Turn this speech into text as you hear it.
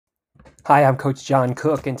Hi, I'm Coach John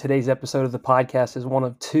Cook, and today's episode of the podcast is one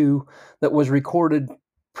of two that was recorded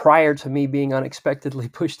prior to me being unexpectedly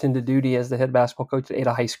pushed into duty as the head basketball coach at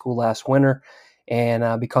Ada High School last winter.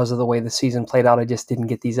 And because of the way the season played out, I just didn't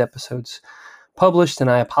get these episodes published, and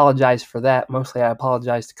I apologize for that. Mostly I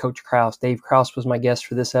apologize to Coach Kraus. Dave Kraus was my guest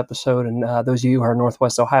for this episode, and those of you who are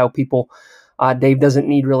Northwest Ohio people, Dave doesn't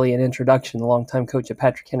need really an introduction. The longtime coach at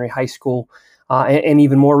Patrick Henry High School, and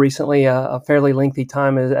even more recently, a fairly lengthy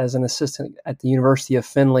time as an assistant at the University of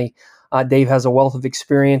Findlay. Dave has a wealth of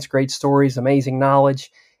experience, great stories, amazing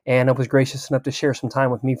knowledge, and was gracious enough to share some time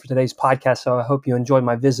with me for today's podcast. So I hope you enjoyed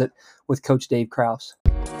my visit with Coach Dave Kraus.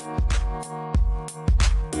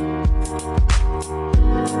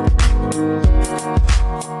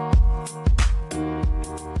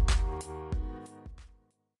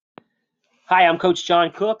 Hi, I'm Coach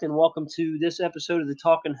John Cook, and welcome to this episode of the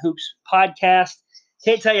Talking Hoops podcast.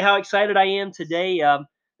 Can't tell you how excited I am today.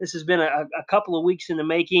 This has been a couple of weeks in the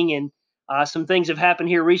making, and some things have happened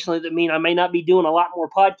here recently that mean I may not be doing a lot more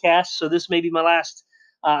podcasts, so this may be my last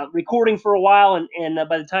recording for a while, and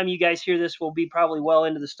by the time you guys hear this, we'll be probably well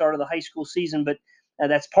into the start of the high school season, but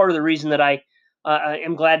that's part of the reason that I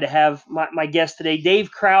am glad to have my guest today,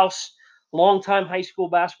 Dave Kraus, longtime high school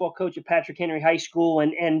basketball coach at Patrick Henry High School,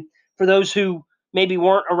 and for those who maybe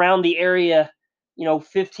weren't around the area,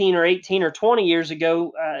 15 or 18 or 20 years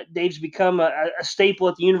ago, Dave's become a staple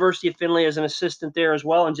at the University of Findlay as an assistant there as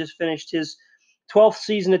well, and just finished his 12th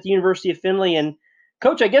season at the University of Findlay. And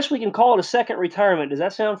Coach, I guess we can call it a second retirement. Does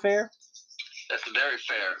that sound fair? That's very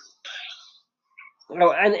fair.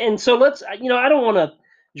 And so let's, I don't want to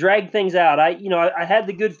drag things out. I had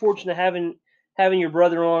the good fortune of having your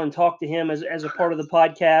brother on and talk to him as a part of the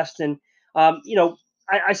podcast. And,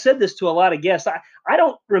 I said this to a lot of guests. I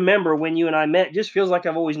don't remember when you and I met. It just feels like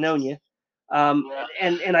I've always known you.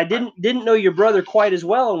 And I didn't know your brother quite as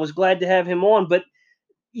well, and was glad to have him on. But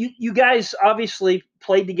you guys obviously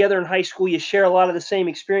played together in high school. You share a lot of the same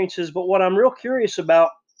experiences. But what I'm real curious about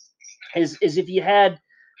is if you had,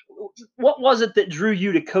 what was it that drew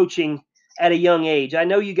you to coaching at a young age? I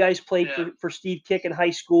know you guys played for Steve Kick in high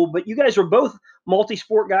school, but you guys were both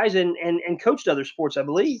multi-sport guys and coached other sports, I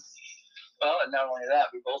believe. Well, and not only that,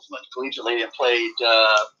 we both went collegiately and played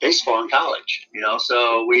baseball in college.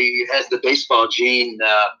 So we had the baseball gene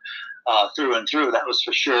through and through. That was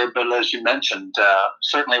for sure. But as you mentioned,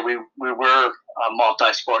 certainly we were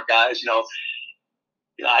multi-sport guys.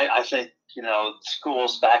 I think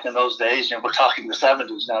schools back in those days, we're talking the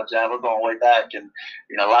 70s now, John, we're going way back, and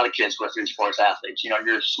a lot of kids were three sports athletes.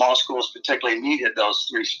 Your small schools particularly needed those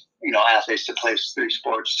three athletes to play three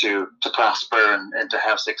sports to prosper and to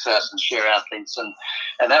have success and share athletes, and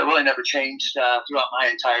that really never changed throughout my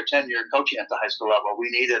entire tenure coaching at the high school level. We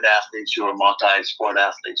needed athletes who were multi-sport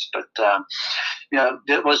athletes, but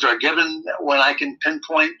was there a given when I can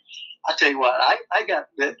pinpoint? I'll tell you what, I got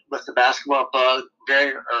bit with the basketball bug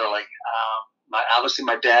very early. Obviously,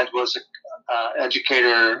 my dad was an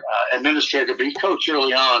educator, administrator, but he coached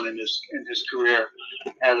early on in his career.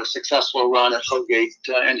 Had a successful run at Hogate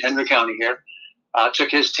in Henry County here. Took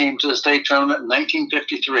his team to the state tournament in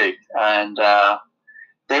 1953, and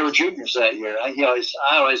they were juniors that year. I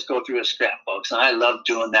always go through his scrapbooks, and I loved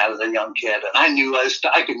doing that as a young kid. And I knew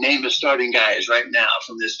I could name the starting guys right now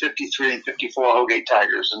from this 53 and 54 Hogate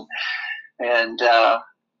Tigers, and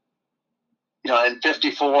in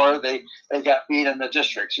 54 they got beat in the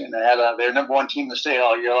districts, and they had their number one team in the state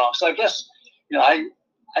all year long. So I guess I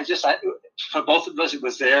for both of us, it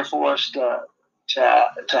was there for us to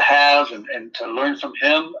have and to learn from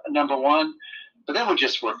him, number one. But then we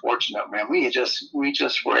just were fortunate, man. We just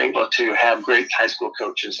were able to have great high school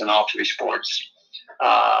coaches in all three sports.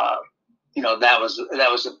 That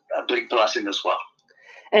was a big blessing as well.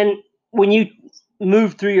 And when you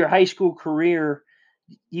moved through your high school career,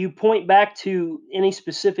 you point back to any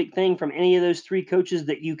specific thing from any of those three coaches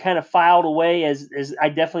that you kind of filed away as I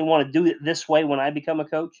definitely want to do it this way when I become a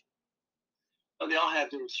coach? Well, they all had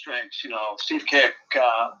their strengths. Steve Kick,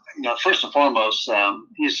 first and foremost,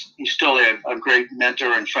 he's still a great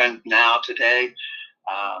mentor and friend now today.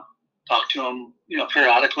 Talk to him,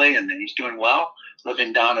 periodically, and he's doing well,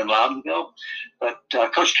 living down in Loudonville. But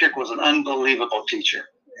Coach Kick was an unbelievable teacher.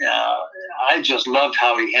 I just loved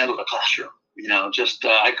how he handled the classroom.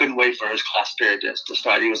 I couldn't wait for his class period to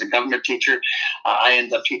start. He was a government teacher. I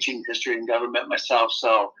ended up teaching history and government myself,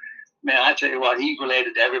 so man, I tell you what, he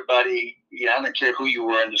related to everybody. I don't care who you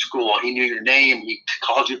were in the school. He knew your name. He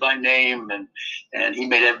called you by name, and he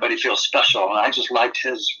made everybody feel special. And I just liked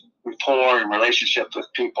his rapport and relationship with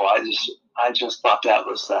people. I just thought that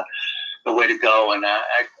was the way to go. And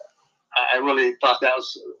I really thought that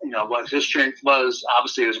was, what his strength was.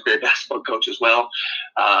 Obviously, he was a great basketball coach as well.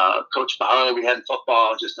 Coach Bahali, we had in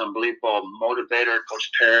football, just unbelievable motivator.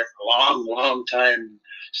 Coach Parrott, a long time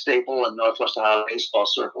staple in Northwest Ohio baseball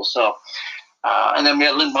circle. So, and then we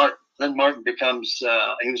had Lynn Martin. Lynn Martin becomes,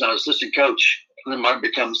 he was our assistant coach. Lynn Martin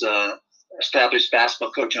becomes a established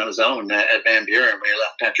basketball coach on his own at Van Buren when he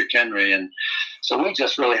left Patrick Henry. And so we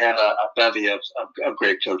just really had a bevy of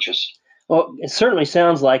great coaches. Well, it certainly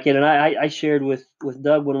sounds like it. And I shared with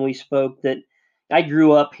Doug when we spoke that I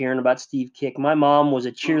grew up hearing about Steve Kick. My mom was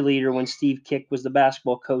a cheerleader when Steve Kick was the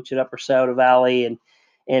basketball coach at Upper Scioto Valley.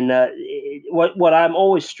 And what I'm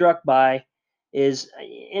always struck by is,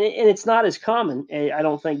 and it's not as common, I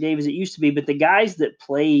don't think, Dave, as it used to be, but the guys that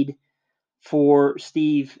played for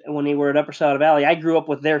Steve when they were at Upper Scioto Valley, I grew up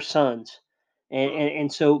with their sons.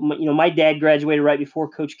 And so, my dad graduated right before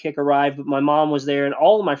Coach Kick arrived, but my mom was there, and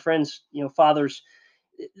all of my friends, fathers,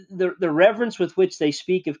 the reverence with which they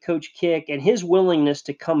speak of Coach Kick and his willingness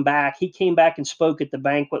to come back. He came back and spoke at the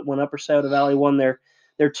banquet when Upper Scioto Valley won their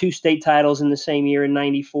 2 state titles in the same year in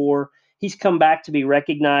 '94. He's come back to be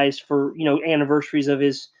recognized for, anniversaries of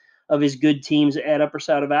his good teams at Upper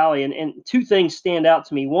Scioto Valley. And 2 things stand out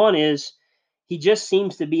to me. One is he just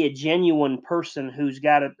seems to be a genuine person who's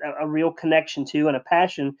got a real connection to and a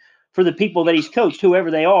passion for the people that he's coached, whoever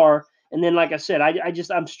they are. And then, like I said,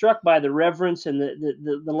 I'm struck by the reverence and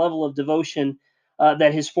the level of devotion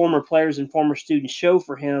that his former players and former students show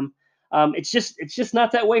for him. It's just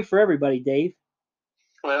not that way for everybody, Dave.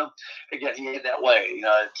 Well, again, he ain't that way.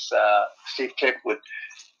 It's Steve Kick would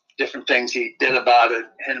different things he did about it,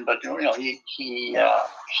 but he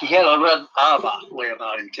had a red way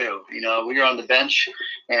about him too. We were on the bench,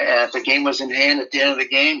 and if the game was in hand at the end of the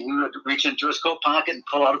game, he would reach into his coat pocket and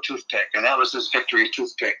pull out a toothpick, and that was his victory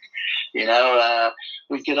toothpick.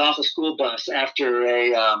 We'd get off the school bus after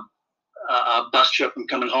a bus trip and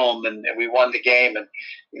coming home, and we won the game, and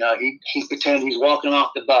he pretend he's walking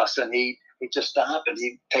off the bus, and he just stop and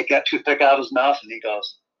he'd take that toothpick out of his mouth, and he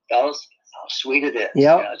goes, "Fellas, how sweet it is."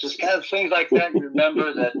 Yep. Just kind of things like that. You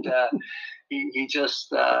remember that he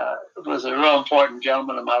just was a real important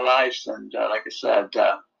gentleman in my life. And like I said,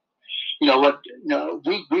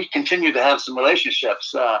 we continue to have some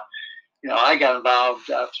relationships. I got involved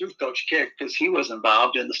through Coach Kick because he was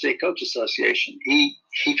involved in the State Coach Association. He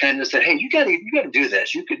kind of said, "Hey, you got to do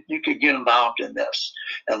this. You could get involved in this."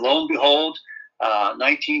 And lo and behold,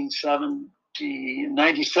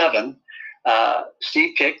 1997.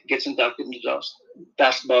 Steve Kick gets inducted into the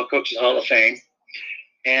Basketball Coaches Hall of Fame,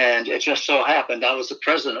 and it just so happened I was the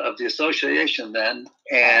president of the association then,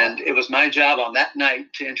 and it was my job on that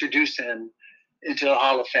night to introduce him into the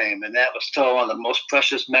Hall of Fame, and that was still one of the most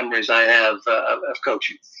precious memories I have of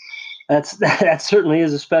coaching. That certainly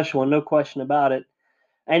is a special one, no question about it.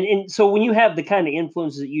 And so when you have the kind of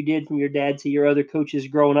influences that you did from your dad to your other coaches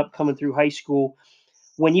growing up, coming through high school,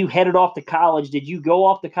 when you headed off to college, did you go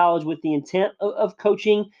off to college with the intent of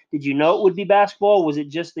coaching? Did you know it would be basketball? Was it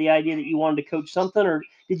just the idea that you wanted to coach something, or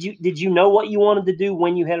did you know what you wanted to do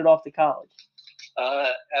when you headed off to college?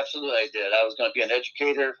 Absolutely, I did. I was going to be an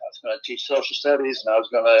educator. I was going to teach social studies, and I was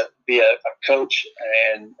going to be a coach.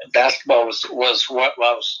 And basketball was what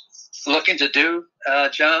I was looking to do,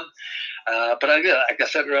 John. But like I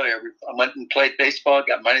said earlier, I went and played baseball,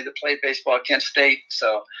 got money to play baseball at Kent State.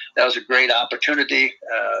 So that was a great opportunity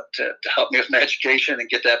to help me with my education and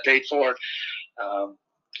get that paid for.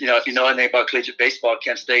 If you know anything about collegiate baseball,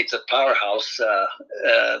 Kent State's a powerhouse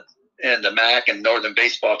in the MAC and Northern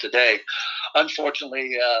baseball today.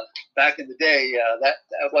 Unfortunately, back in the day, that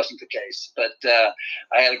wasn't the case. But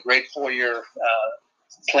I had a great 4-year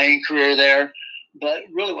playing career there. But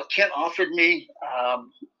really what Kent offered me,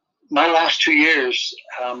 my last 2 years,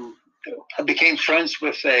 I became friends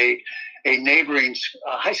with a neighboring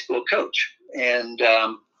high school coach. And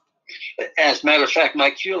as a matter of fact,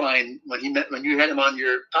 Mike Kuline, when you had him on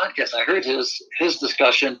your podcast, I heard his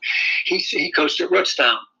discussion. He coached at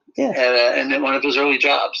Rootstown. Yeah. And in one of his early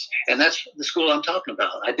jobs. And that's the school I'm talking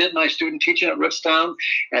about. I did my student teaching at Rootstown,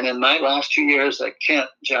 and in my last 2 years at Kent,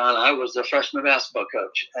 John, I was the freshman basketball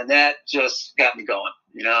coach. And that just got me going.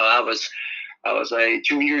 I was a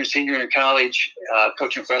junior and senior in college,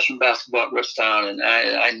 coaching freshman basketball at Rootstown, and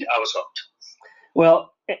I was hooked.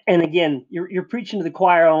 Well, and again, you're preaching to the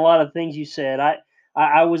choir on a lot of things you said.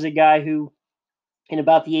 I was a guy who, in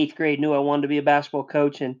about the 8th grade, knew I wanted to be a basketball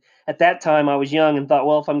coach, and at that time I was young and thought,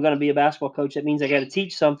 well, if I'm going to be a basketball coach, that means I got to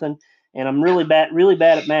teach something, and I'm really bad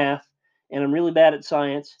at math, and I'm really bad at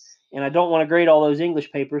science, and I don't want to grade all those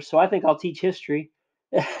English papers, so I think I'll teach history.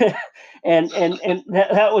 and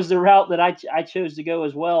that was the route that I chose to go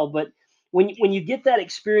as well. But when you get that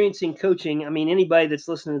experience in coaching, I mean, anybody that's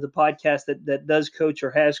listening to the podcast that does coach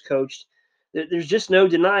or has coached, there's just no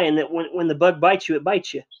denying that when the bug bites you, it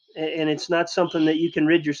bites you, and it's not something that you can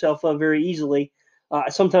rid yourself of very easily.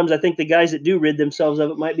 Sometimes I think the guys that do rid themselves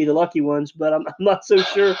of it might be the lucky ones, but I'm not so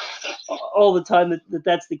sure all the time that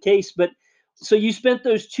that's the case. But so you spent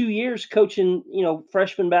those 2 years coaching,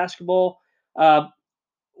 freshman basketball.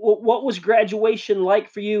 What was graduation like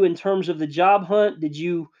for you in terms of the job hunt?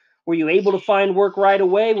 Were you able to find work right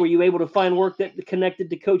away? Were you able to find work that connected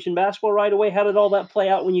to coaching basketball right away? How did all that play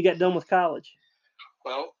out when you got done with college?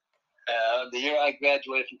 Well, the year I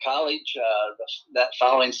graduated from college, that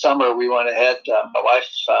following summer, we went ahead. My wife,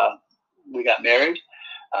 we got married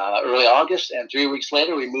early August, and 3 weeks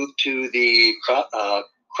later, we moved to the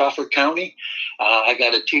Crawford County. I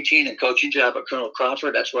got a teaching and coaching job at Colonel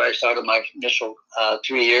Crawford. That's where I started my initial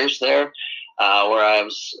 3 years there, where I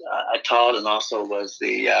taught and also was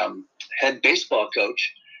the head baseball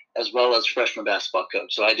coach as well as freshman basketball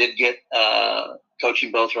coach. So I did get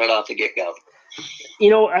coaching both right off the get-go.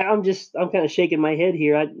 I'm kind of shaking my head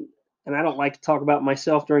here. And I don't like to talk about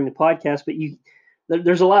myself during the podcast, but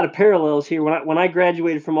there's a lot of parallels here. When I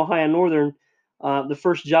graduated from Ohio Northern, the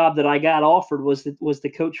first job that I got offered was to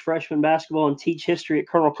coach freshman basketball and teach history at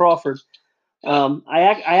Colonel Crawford.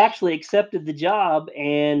 I actually accepted the job,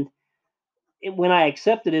 and when I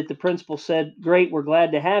accepted it, the principal said, "Great, we're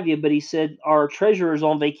glad to have you," but he said, "Our treasurer's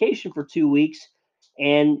on vacation for 2 weeks,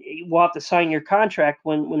 and we'll have to sign your contract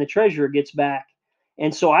when the treasurer gets back."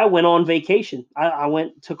 And so I went on vacation.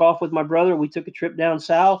 I took off with my brother. We took a trip down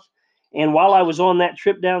south. And while I was on that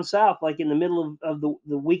trip down south, like in the middle of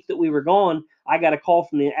the week that we were gone, I got a call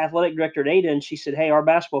from the athletic director at Ada, and she said, "Hey, our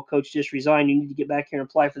basketball coach just resigned. You need to get back here and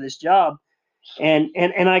apply for this job." And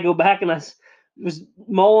I go back and I was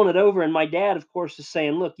mulling it over, and my dad, of course, is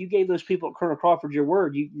saying, "Look, you gave those people at Colonel Crawford your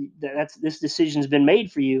word. This decision's been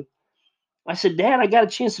made for you." I said, "Dad, I got a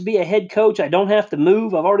chance to be a head coach. I don't have to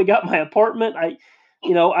move. I've already got my apartment. I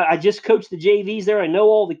just coached the JVs there. I know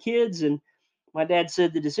all the kids." And my dad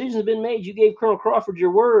said, "The decision's been made. You gave Colonel Crawford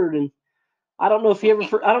your word." And I don't know if he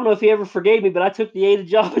ever forgave me, but I took the Ada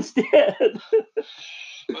job instead.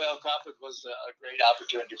 Well, Crawford was a great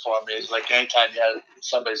opportunity for me. It's like anytime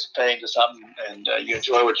somebody's paying to something and you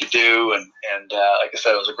enjoy what you do, and like I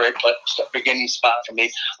said, it was a great beginning spot for me. I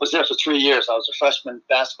was there for 3 years. I was a freshman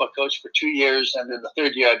basketball coach for 2 years, and then the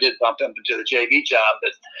third year I did bump up into the JV job.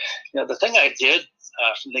 But the thing I did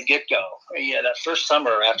from the get-go, that first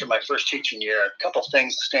summer after my first teaching year, a couple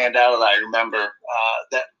things stand out that I remember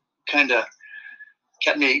that kind of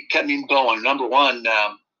kept me going. Number one.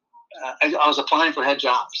 I was applying for head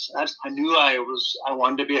jobs. I knew I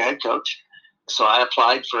wanted to be a head coach, so I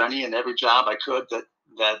applied for any and every job I could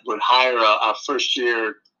that would hire a first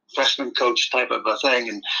year freshman coach type of a thing.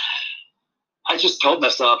 And I just told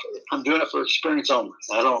myself, I'm doing it for experience only.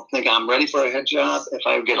 I don't think I'm ready for a head job. If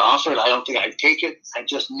I get offered, I don't think I'd take it. I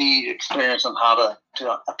just need experience on how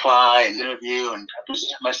to apply and interview and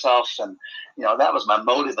present myself. And, that was my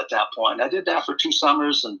motive at that point. I did that for 2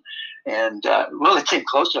 summers and really came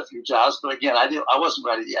close to a few jobs. But again, I wasn't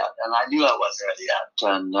ready yet. And I knew I wasn't ready yet.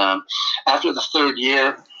 And after the third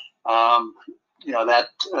year,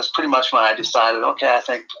 that's pretty much when I decided, okay, I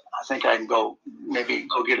think I can go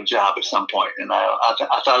get a job at some point. And I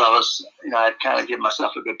thought I'd kind of give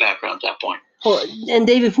myself a good background at that point. Well, and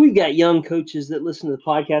Dave, if we've got young coaches that listen to the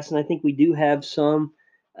podcast, and I think we do have some,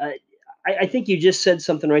 I think you just said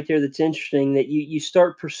something right there that's interesting, that you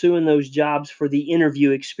start pursuing those jobs for the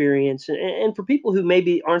interview experience. And for people who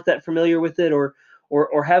maybe aren't that familiar with it or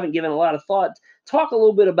haven't given a lot of thought, talk a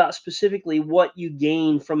little bit about specifically what you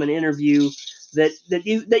gain from an interview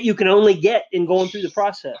that you can only get in going through the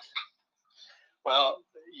process. Well,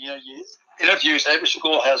 interviews, every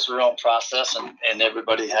school has their own process, and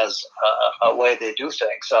everybody has a way they do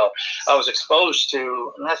things. So I was exposed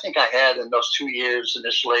to, and I think I had in those 2 years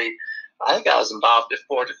initially, I think I was involved at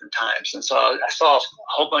 4 different times. And so I saw a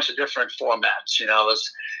whole bunch of different formats,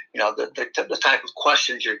 the type of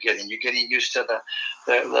questions you're getting used to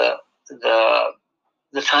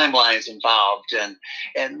the timelines involved,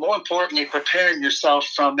 and more importantly, preparing yourself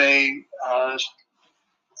from a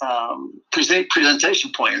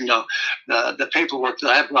presentation point. The paperwork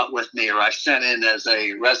that I brought with me, or I sent in as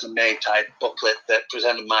a resume type booklet that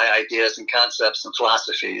presented my ideas and concepts and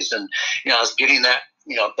philosophies, and I was getting that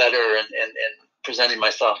better and presenting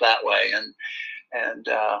myself that way, and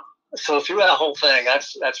so through that whole thing,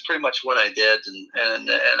 that's pretty much what I did, and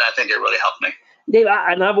I think it really helped me. Dave,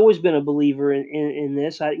 I've always been a believer in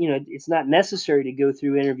this. It's not necessary to go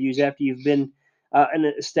through interviews after you've been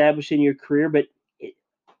established in your career, but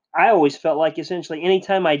I always felt like essentially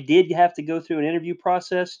anytime I did have to go through an interview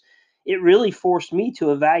process, it really forced me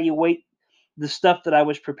to evaluate the stuff that I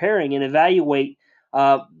was preparing and evaluate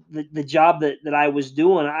the job that I was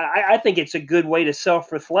doing. I think it's a good way to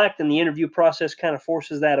self-reflect, and the interview process kind of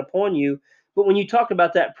forces that upon you. But when you talk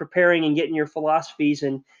about that preparing and getting your philosophies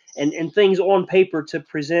and things on paper to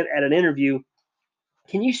present at an interview,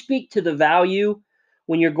 can you speak to the value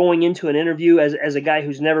when you're going into an interview as a guy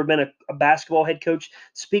who's never been a basketball head coach?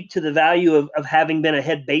 Speak to the value of having been a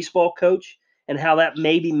head baseball coach and how that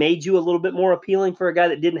maybe made you a little bit more appealing for a guy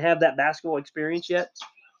that didn't have that basketball experience yet?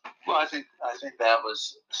 Well, I think that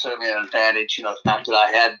was certainly an advantage. The fact that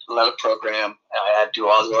I had led a program, I had to do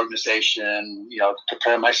all the organization,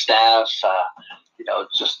 prepare my staff,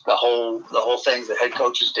 just the whole thing that head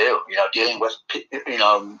coaches do. Dealing with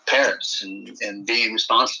parents and being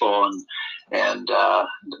responsible and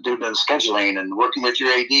doing the scheduling and working with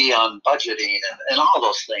your AD on budgeting and all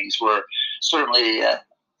those things were certainly.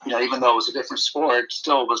 Even though it was a different sport,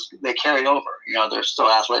 still they carry over. They're still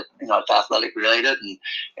athletic related,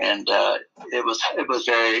 and it was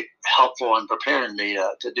very helpful in preparing me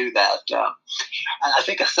to do that. I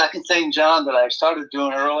think a second thing, John, that I started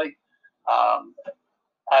doing early,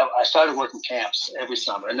 I started working camps every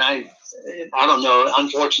summer, and I don't know.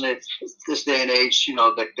 Unfortunately, this day and age,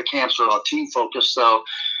 the camps are all team focused. So,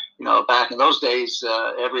 back in those days,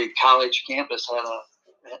 every college campus had a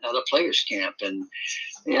players camp, and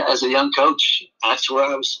as a young coach, that's where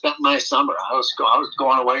I was spent my summer. I was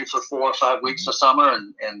going away for 4 or 5 weeks a summer,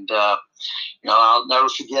 and I'll never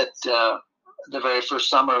forget the very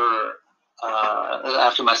first summer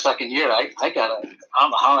after my second year. I don't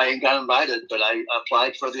know how I got invited, but I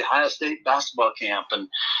applied for the Ohio State basketball camp, and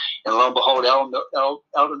lo and behold,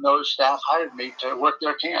 Eldon Miller's staff hired me to work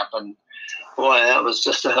their camp, and boy, that was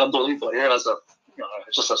just unbelievable. Here I was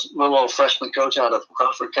just a little old freshman coach out of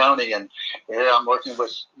Crawford County, and here I'm working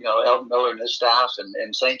with Eldon Miller and his staff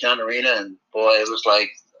and St. John Arena, and boy, I was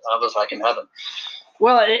like in heaven.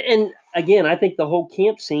 Well, and again, I think the whole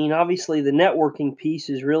camp scene, obviously, the networking piece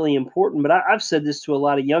is really important. But I've said this to a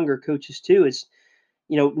lot of younger coaches too: is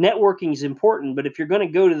networking is important, but if you're going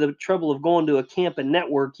to go to the trouble of going to a camp and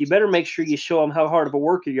network, you better make sure you show them how hard of a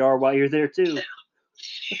worker you are while you're there too.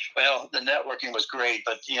 Well, the networking was great,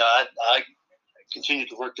 but I continued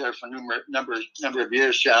to work there for a number of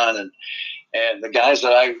years, John, and the guys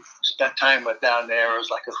that I spent time with down there was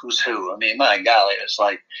like a who's who. I mean, my golly, it's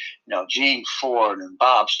like Gene Ford and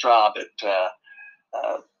Bob Straub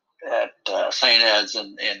at St. Ed's,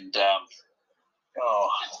 and I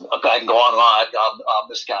can go on and on. I'll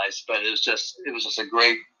miss guys, but it was just a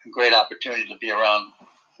great opportunity to be around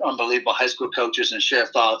unbelievable high school coaches and share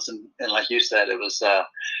thoughts, and like you said, it was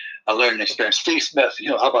a learning experience. Steve Smith,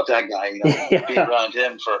 how about that guy? Being around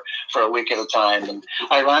him for a week at a time. And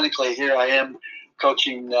ironically, here I am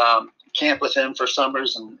coaching camp with him for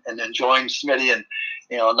summers and enjoying Smitty. And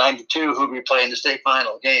 92, who we play in the state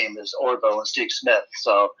final game is Orville and Steve Smith.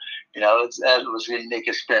 So that was a unique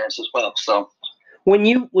experience as well. So when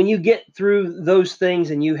you get through those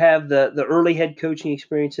things and you have the early head coaching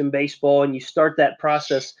experience in baseball and you start that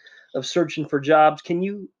process of searching for jobs,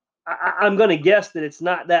 I'm going to guess that it's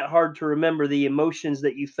not that hard to remember the emotions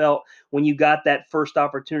that you felt when you got that first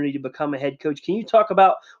opportunity to become a head coach. Can you talk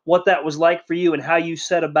about what that was like for you and how you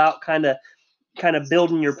set about kind of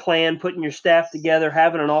building your plan, putting your staff together,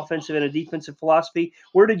 having an offensive and a defensive philosophy?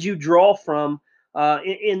 Where did you draw from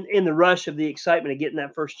in the rush of the excitement of getting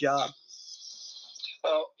that first job?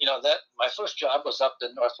 Well, that my first job was up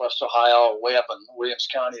in Northwest Ohio, way up in Williams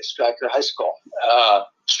County at Stryker High School.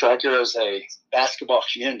 Stryker is a basketball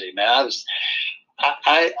community, man.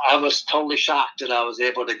 I was totally shocked that I was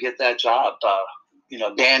able to get that job.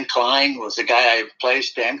 Dan Klein was the guy I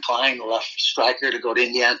replaced. Dan Klein left Stryker to go to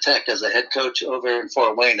Indiana Tech as a head coach over in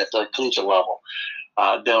Fort Wayne at the collegiate level.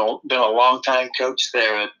 Been a long time coach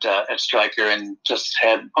there at Stryker and just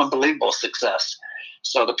had unbelievable success.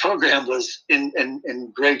 So the program was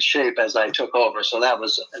in great shape as I took over. So that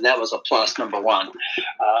was a plus, number one.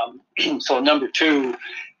 So number two,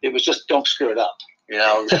 it was just don't screw it up. Do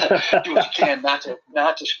what you can not to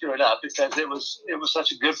screw it up, because it was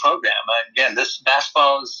such a good program. Again, this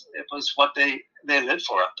basketball was what they lived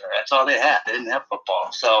for up there. That's all they had. They didn't have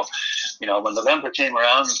football. So, when November came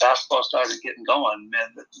around and basketball started getting going,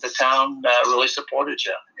 man, the town really supported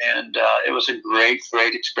you, and it was a great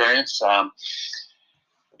experience.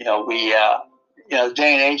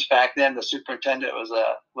 Day and age back then, the superintendent was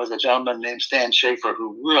a gentleman named Stan Schaefer,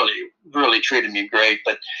 who really treated me great.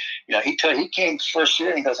 But he came first year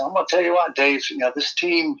and he goes, "I'm gonna tell you what, Dave. This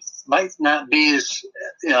team might not be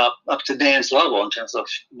up to Dan's level in terms of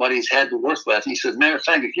what he's had to work with. He said, matter of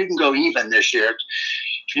fact, if you can go even this year,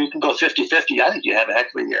 if you can go 50-50, I think you have a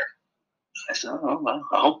heck of a year. I said, oh, well,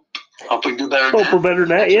 I hope we can do better than that. Hope we're better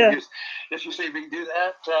than that, yeah. If you say we can do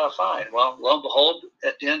that, fine. Well, lo and behold,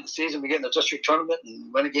 at the end of the season, we get in the district tournament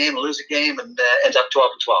and win a game and lose a game and end up 12-12.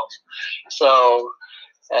 So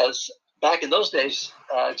as back in those days,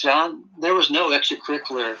 John, there was no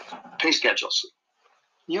extracurricular pay schedules.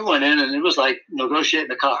 You went in and it was like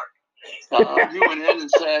negotiating a car. You went in and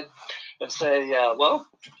say, well,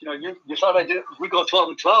 you thought I did. We go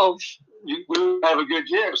 12-12. We have a good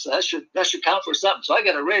year, so that should count for something. So I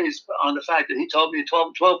got a raise on the fact that he told me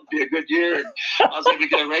 12-12 would be a good year, and I was able to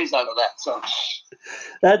get a raise out of that. So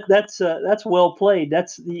that's well played.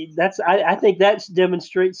 I think that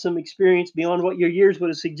demonstrates some experience beyond what your years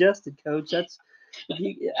would have suggested, Coach.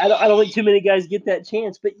 I don't think too many guys get that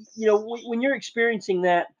chance. But when you're experiencing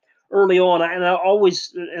that early on, and I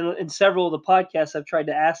always in several of the podcasts I've tried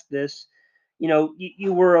to ask this.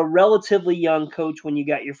 You were a relatively young coach when you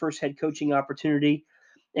got your first head coaching opportunity.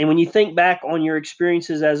 And when you think back on your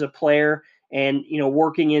experiences as a player and,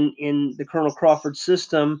 working in the Colonel Crawford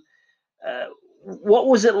system, what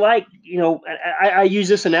was it like? I use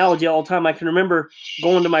this analogy all the time. I can remember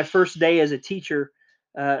going to my first day as a teacher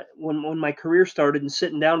when my career started and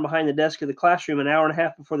sitting down behind the desk of the classroom an hour and a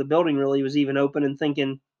half before the building really was even open and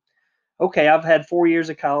thinking, okay, I've had 4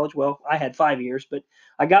 years of college. Well, I had 5 years, but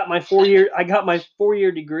I got my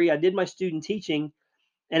 4-year degree. I did my student teaching,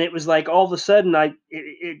 and it was like all of a sudden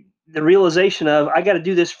the realization of I got to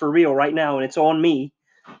do this for real right now, and it's on me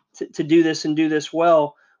to do this and do this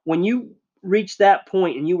well. When you reached that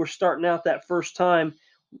point and you were starting out that first time,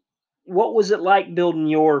 what was it like building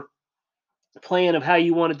your plan of how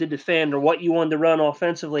you wanted to defend or what you wanted to run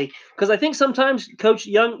offensively? Because I think sometimes, Coach,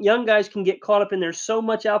 young guys can get caught up in there's so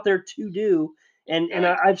much out there to do. And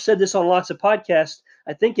I've said this on lots of podcasts.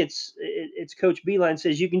 I think it's Coach Beilein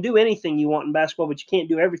says you can do anything you want in basketball, but you can't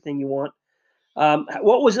do everything you want.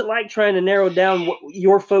 What was it like trying to narrow down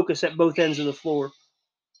your focus at both ends of the floor?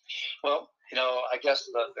 Well, I guess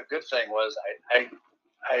the good thing was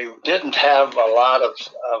I didn't have a lot of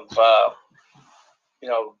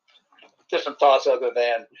different thoughts other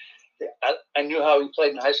than I knew how he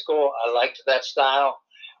played in high school. I liked that style.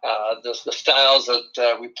 The styles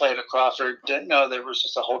that we played at Crawford, there was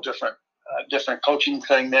just a whole different coaching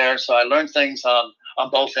thing there. So I learned things on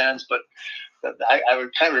both ends, but I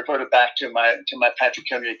would kind of report it back to my Patrick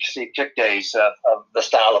Henry kick days of the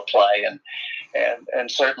style of play, and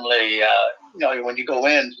certainly when you go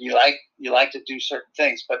in, you like to do certain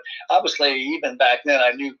things. But obviously, even back then,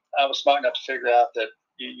 I knew I was smart enough to figure out that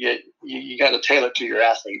you got to tailor to your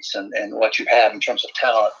athletes and what you have in terms of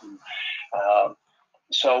talent. And,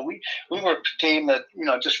 so we were a team that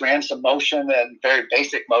just ran some motion and very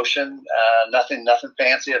basic motion, nothing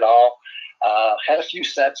fancy at all. Had a few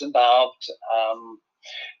sets involved.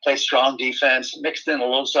 Played strong defense, mixed in a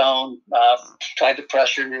little zone, tried to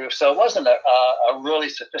pressure you. So it wasn't a really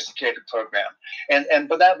sophisticated program,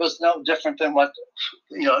 but that was no different than what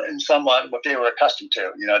in somewhat what they were accustomed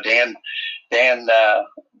to. Dan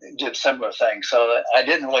did similar things, so I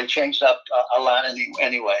didn't really change it up a lot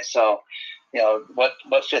anyway. So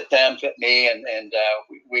what fit them fit me, and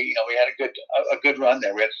we had a good run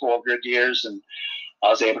there. We had 4 good years, and I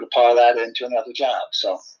was able to par that into another job.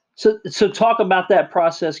 So talk about that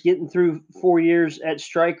process, getting through 4 years at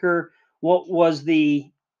Stryker. What was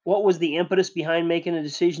the impetus behind making a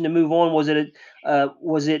decision to move on? Was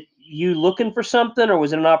it you looking for something, or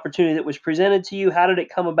was it an opportunity that was presented to you? How did it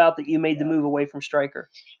come about that you made the move away from Stryker?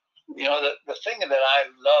 The thing that I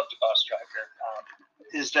loved about Stryker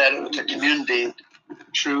is that it was a community,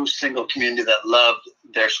 true single community that loved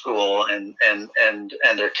their school and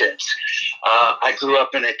their kids. I grew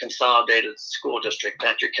up in a consolidated school district,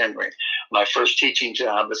 Patrick Henry. My first teaching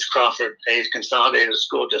job was Crawford, a consolidated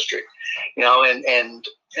school district.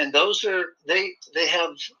 And those are they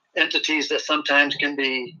have entities that sometimes can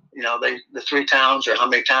be, the 3 towns or how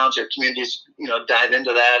many towns or communities, dive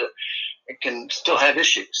into that. It can still have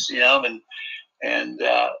issues, and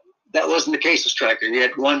that wasn't the case with Stryker. You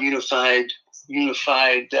had one unified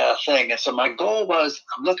thing. And so my goal was,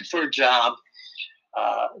 I'm looking for a job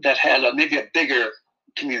that had maybe a bigger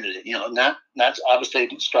community, not obviously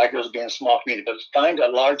Stryker was being a small community, but find a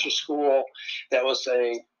larger school that was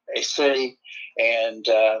a city, and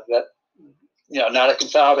that, not a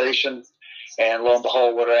consolidation. And lo and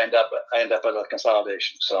behold, I end up at a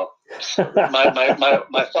consolidation. So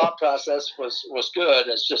my thought process was good.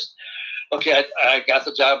 It's just, okay, I got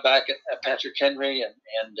the job back at Patrick Henry,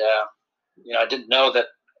 and I didn't know that,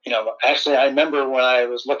 actually I remember when I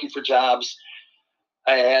was looking for jobs,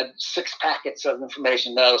 I had 6 packets of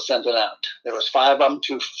information that I was sending out. There was 5 of them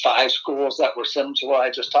to 5 schools that were similar to what I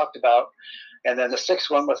just talked about. And then the 6th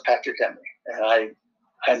one was Patrick Henry. And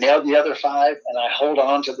I nailed the other 5, and I hold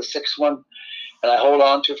on to the 6th one, and I hold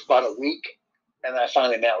on to it for about a week, and I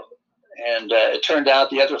finally nailed it. And it turned out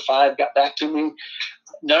the other 5 got back to me.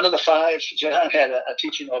 None of the 5, John, had a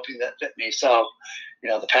teaching opening that fit me. So,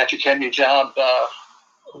 the Patrick Henry job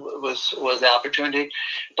was the opportunity,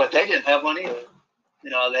 but they didn't have one either.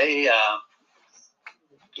 I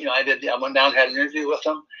went down and had an interview with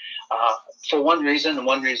them for one reason and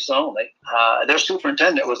one reason only. Their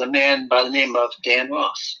superintendent was a man by the name of Dan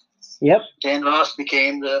Ross. Yep. Dan Ross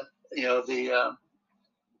became the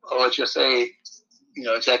OHSA,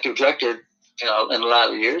 executive director, in a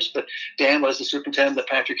lot of years. But Dan was the superintendent of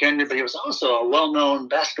Patrick Henry, but he was also a well-known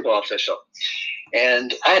basketball official.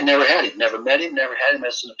 And I had never had him, never met him, never had him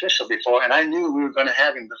as an official before. And I knew we were going to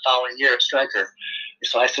have him the following year at Stryker.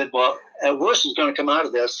 So I said, well, at worst is going to come out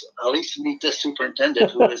of this, I'll at least meet this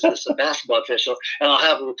superintendent who is this basketball official, and I'll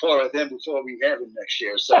have a rapport with him before we have him next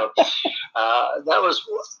year. So that was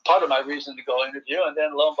part of my reason to go interview. And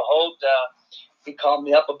then lo and behold, he called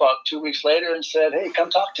me up about 2 weeks later and said, hey, come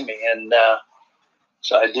talk to me. And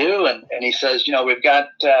so I do. And he says, we've got,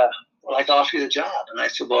 I'd like to offer you the job. And I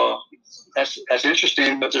said, well, that's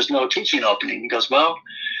interesting, but there's no teaching opening. He goes, well,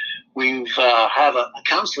 we have a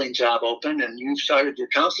counseling job open, and you've started your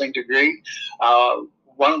counseling degree.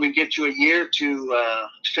 Why don't we get you a year to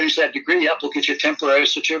finish that degree up? We'll get you a temporary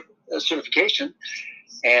certification.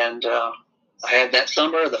 And I had that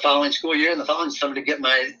summer, the following school year, and the following summer to get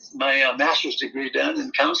my master's degree done in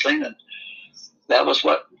counseling. And that was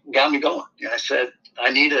what got me going. I said, I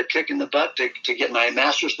need a kick in the butt to get my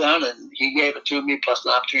master's done, and he gave it to me, plus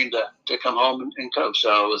the opportunity to come home and coach.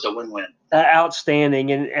 So it was a win-win. Outstanding.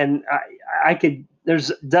 And I could,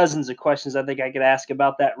 there's dozens of questions I think I could ask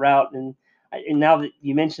about that route. And now that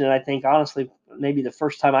you mention it, I think honestly, maybe the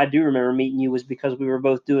first time I do remember meeting you was because we were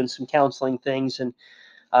both doing some counseling things. And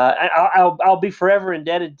I'll be forever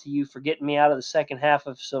indebted to you for getting me out of the second half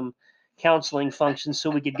of some counseling functions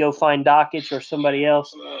so we could go find Dockich or somebody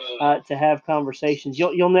else to have conversations.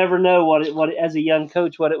 You'll never know what it as a young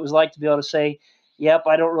coach what it was like to be able to say, yep,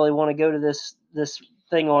 I don't really want to go to this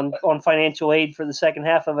thing on financial aid for the second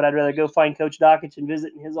half of it. I'd rather go find Coach Dockich and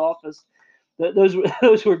visit in his office. Those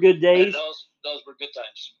were good days. Those were good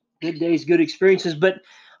times. Good days, good experiences. But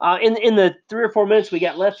in the 3 or 4 minutes we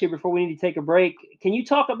got left here before we need to take a break, can you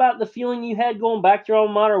talk about the feeling you had going back to your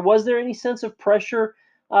alma mater? Was there any sense of pressure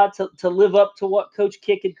to live up to what Coach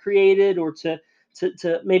Kick had created, or to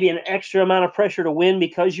maybe an extra amount of pressure to win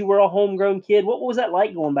because you were a homegrown kid? What was that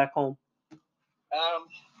like going back home?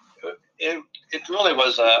 It really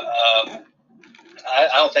was I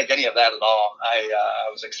don't think any of that at all. I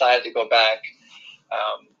was excited to go back.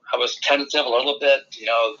 I was tentative a little bit.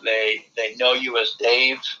 They know you as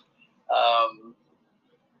Dave.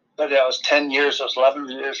 But I was 10 years, I was 11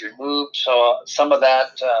 years removed. So some of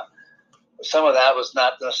that was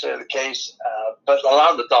not necessarily the case. But a lot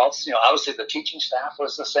of the adults, obviously the teaching staff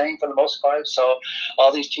was the same for the most part. So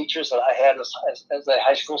all these teachers that I had as a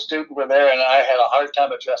high school student were there, and I had a hard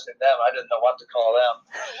time addressing them. I didn't know what to call them.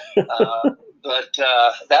 But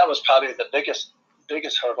that was probably the biggest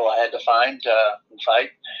hurdle I had to find and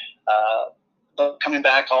fight. But coming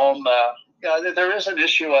back home, there is an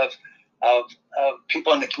issue of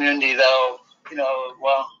people in the community, though.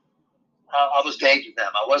 I was dating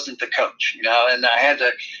them. I wasn't the coach, and I had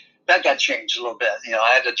to. That got changed a little bit.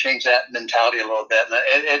 I had to change that mentality a little bit, and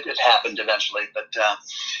it happened eventually. But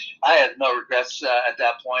I had no regrets at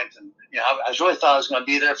that point, and I really thought I was going to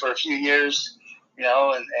be there for a few years.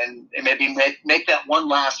 And maybe make that one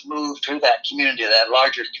last move through that community, that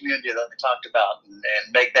larger community that we talked about, and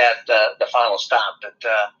make that the final stop. But,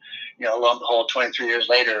 lo and behold, 23 years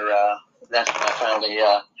later, that's when I finally,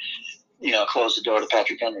 closed the door to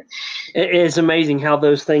Patrick Henry. It is amazing how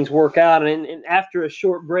those things work out. And after a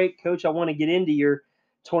short break, Coach, I want to get into your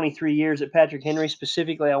 23 years at Patrick Henry.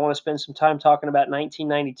 Specifically, I want to spend some time talking about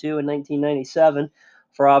 1992 and 1997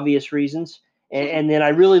 for obvious reasons. And then I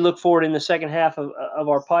really look forward in the second half of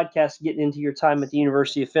our podcast getting into your time at the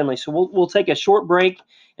University of Findlay. So we'll take a short break,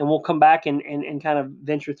 and we'll come back and kind of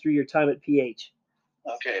venture through your time at PH.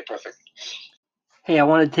 Okay, perfect. Hey, I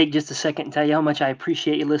wanted to take just a second and tell you how much I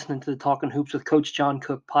appreciate you listening to the Talking Hoops with Coach John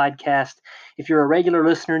Cook podcast. If you're a regular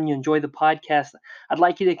listener and you enjoy the podcast, I'd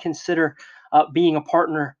like you to consider being a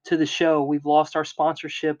partner to the show. We've lost our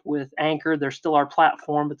sponsorship with Anchor. They're still our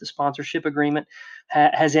platform, but the sponsorship agreement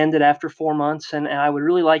has ended after 4 months. And I would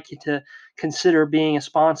really like you to consider being a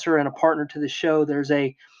sponsor and a partner to the show. There's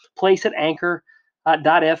a place at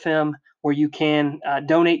Anchor.fm where you can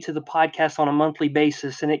donate to the podcast on a monthly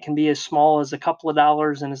basis, and it can be as small as a couple of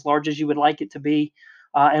dollars and as large as you would like it to be.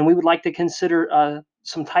 And we would like to consider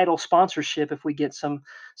some title sponsorship if we get some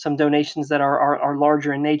donations that are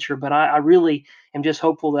larger in nature. But I really am just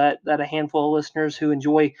hopeful that a handful of listeners who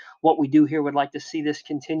enjoy what we do here would like to see this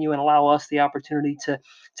continue and allow us the opportunity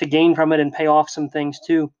to gain from it and pay off some things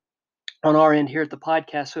too on our end here at the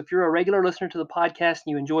podcast. So if you're a regular listener to the podcast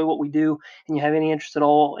and you enjoy what we do and you have any interest at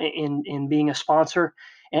all in being a sponsor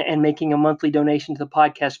and making a monthly donation to the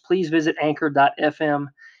podcast, please visit anchor.fm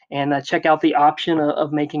and check out the option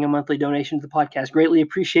of making a monthly donation to the podcast. Greatly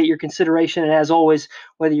appreciate your consideration. And as always,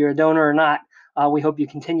 whether you're a donor or not, we hope you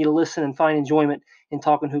continue to listen and find enjoyment in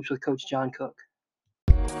Talking Hoops with Coach John Cook.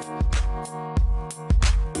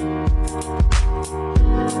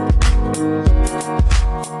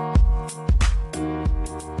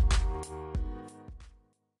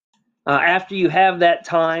 After you have that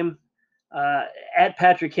time at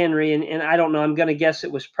Patrick Henry, and I don't know, I'm going to guess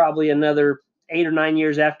it was probably another 8 or 9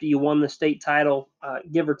 years after you won the state title,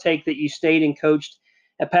 give or take, that you stayed and coached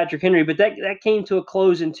at Patrick Henry. But that came to a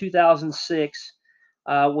close in 2006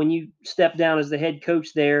 when you stepped down as the head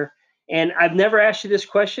coach there. And I've never asked you this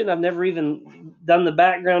question. I've never even done the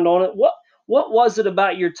background on it. What was it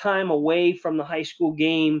about your time away from the high school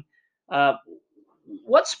game?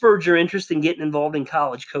 What spurred your interest in getting involved in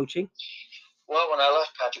college coaching? Well, when I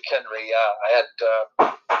left Patrick Henry, I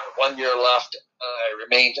had 1 year left. I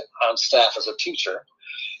remained on staff as a teacher.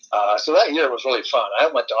 So that year was really fun. I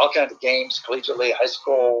went to all kinds of games, collegiately, high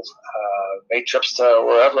school, made trips to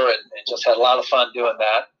wherever, and just had a lot of fun doing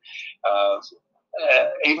that.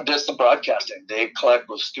 Even did some broadcasting. Dave Clegg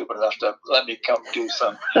was stupid enough to let me come do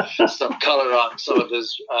some color on some of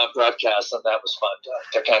his broadcasts, and that was fun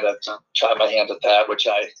to kind of try my hand at that, which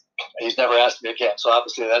he's never asked me again. So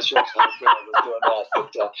obviously that's shows how good I was doing that.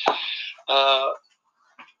 But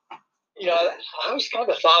I always kind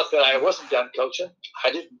of thought that I wasn't done coaching.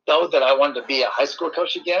 I didn't know that I wanted to be a high school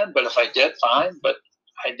coach again, but if I did, fine. But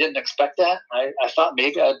I didn't expect that. I thought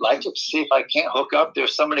maybe I'd like to see if I can't hook up.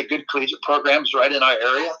 There's so many good collegiate programs right in our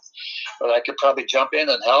area that I could probably jump in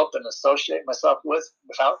and help and associate myself with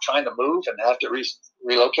without trying to move and have to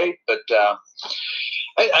relocate. But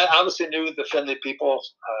I obviously knew the Findlay people.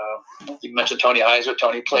 You mentioned Tony Heiser.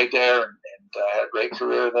 Tony played there and had a great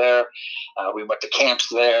career there. We went to camps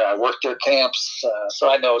there. I worked their camps, so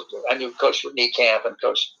I knew Coach Niekamp and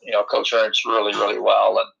Coach Ernst really, really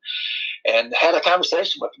well, and had a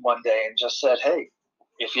conversation with him one day and just said, "Hey,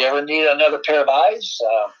 if you ever need another pair of eyes,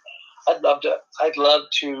 I'd love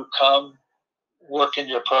to come work in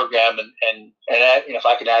your program and add, if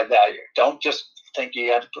I can add value. Don't just think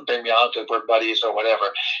you have to bring me on to work buddies or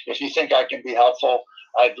whatever. If you think I can be helpful,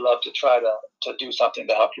 I'd love to try to do something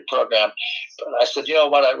to help your program." But I said, you know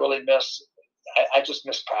what I really miss? I just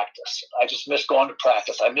miss practice. I just miss going to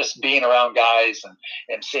practice. I miss being around guys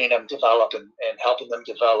and seeing them develop and helping them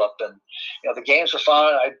develop. And, the games were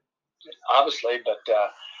fun, obviously, but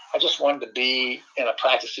I just wanted to be in a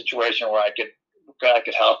practice situation where I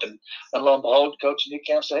could help. And lo and behold, Coach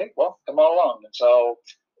Niekamp said, "Hey, well, come on along." And so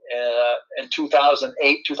in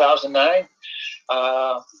 2008, 2009,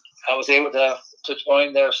 I was able to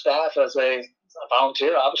join their staff as a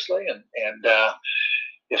volunteer, obviously, and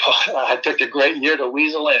I picked a great year to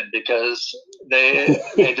weasel in because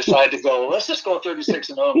they decided to go, let's just go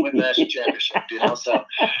 36-0 and win the national championship. So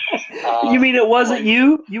you mean it wasn't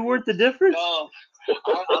you? You weren't the difference? No,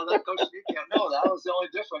 I let Coach Niekamp know that was the only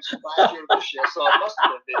difference from last year to this year. So it must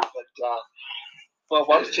have been me. But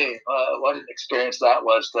what an experience that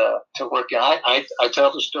was to work in. I tell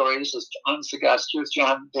the stories as honest to God's truth,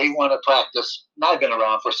 John. Day one of practice, and I've been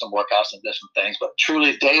around for some workouts and different things, but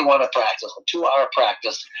truly day one of practice, a 2-hour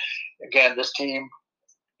practice. Again, this team,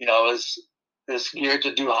 is geared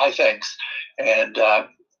to do high things. And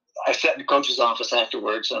I sat in the coach's office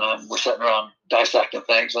afterwards, and we're sitting around dissecting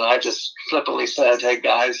things, and I just flippantly said, "Hey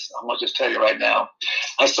guys, I'm gonna just tell you right now,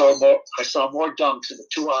 I saw more dunks in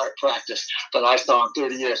a 2-hour practice than I saw in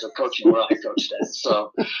 30 years of coaching where I coached at."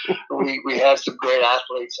 So we had some great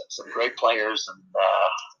athletes and some great players, and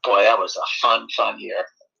boy, that was a fun year.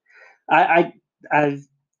 I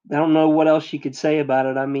don't know what else you could say about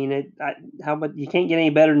it. I mean, how about you can't get any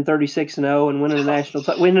better than 36-0 and winning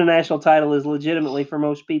a national title is legitimately, for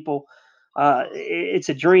most people, it's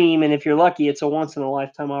a dream, and if you're lucky, it's a once in a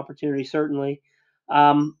lifetime opportunity. Certainly,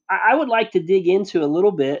 I would like to dig into a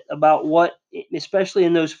little bit about what, especially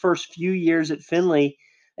in those first few years at Findlay,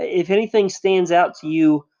 if anything stands out to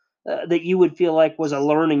you that you would feel like was a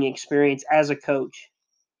learning experience as a coach.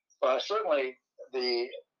 Well, certainly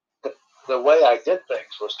the way I did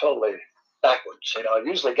things was totally backwards.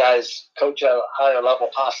 Usually guys coach at a higher level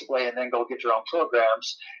possibly and then go get your own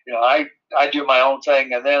programs. I do my own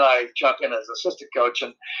thing and then I jump in as assistant coach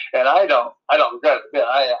and I don't regret it a bit.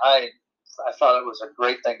 I thought it was a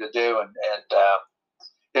great thing to do and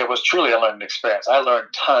it was truly a learning experience. I learned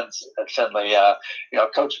tons at Findlay.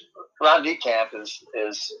 Coach Ron Niekamp is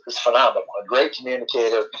phenomenal, a great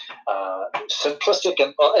communicator, simplistic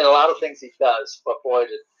in a lot of things he does, but boy,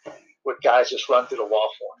 would guys just run through the wall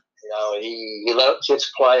for him. He let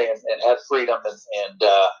kids play and have freedom, and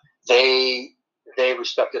they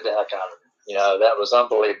respected the heck out of him. That was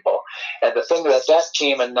unbelievable. And the thing that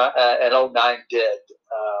team in 09 did,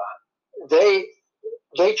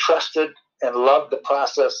 they trusted and loved the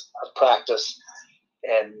process of practice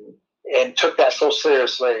and took that so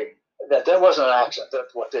seriously that there wasn't an accident of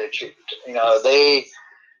what they achieved.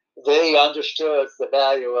 They understood the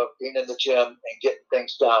value of being in the gym and getting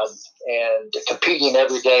things done and competing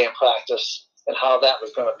every day in practice and how that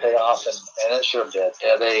was going to pay off, and it sure did.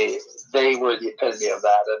 Yeah, they were the epitome of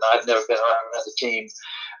that, and I've never been around another team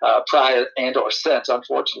prior and or since,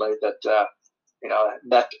 unfortunately, that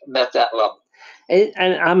met that level.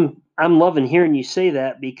 And I'm loving hearing you say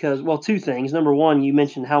that because, well, two things. Number one, you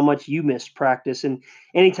mentioned how much you missed practice, and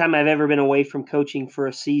anytime I've ever been away from coaching for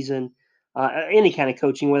a season, any kind of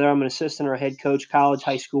coaching, whether I'm an assistant or a head coach, college,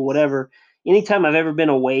 high school, whatever, anytime I've ever been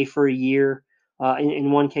away for a year,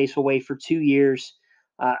 in one case away for 2 years,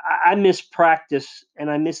 I miss practice and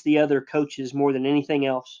I miss the other coaches more than anything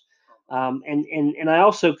else. And I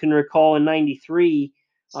also can recall in '93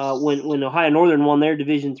 when Ohio Northern won their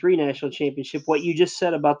Division III national championship, what you just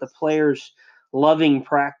said about the players loving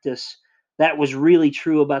practice, that was really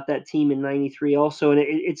true about that team in '93 also. And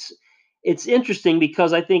it's interesting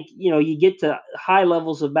because I think, you get to high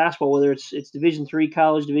levels of basketball, whether it's Division III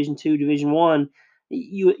college, Division II, Division I,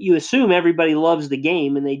 you assume everybody loves the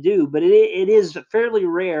game, and they do, but it is fairly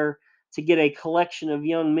rare to get a collection of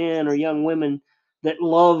young men or young women that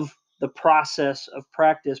love the process of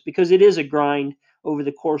practice, because it is a grind over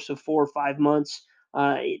the course of 4 or 5 months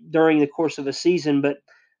during the course of a season. But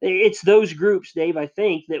it's those groups, Dave, I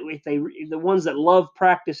think, that the ones that love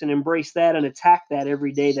practice and embrace that and attack that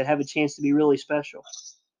every day, that have a chance to be really special.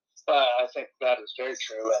 I think that is very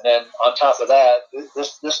true. And then on top of that,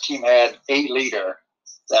 this team had a leader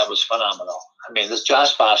that was phenomenal. I mean, this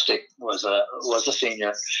Josh Bostic was a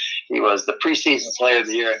senior. He was the preseason player of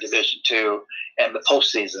the year in Division II and the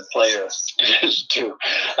postseason player of Division II.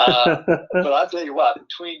 But I'll tell you what,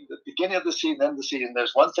 between the beginning of the season and the end of the season,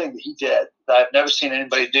 there's one thing that he did that I've never seen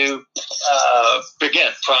anybody do,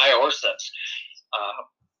 begin prior or since.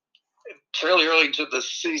 Fairly early into the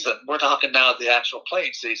season, we're talking now the actual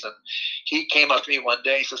playing season, he came up to me one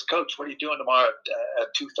day. He says, "Coach, what are you doing tomorrow at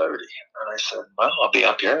 2:30?" And I said, "Well, I'll be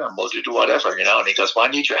up here and we'll do whatever, And he goes, "Well, I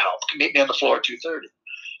need your help. Meet me on the floor at 2:30."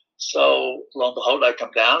 So lo and behold, I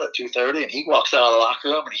come down at 2:30 and he walks out of the locker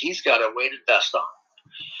room and he's got a weighted vest on.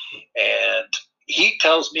 And he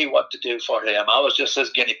tells me what to do for him. I was just his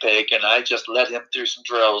guinea pig, and I just led him through some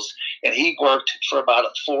drills. And he worked for about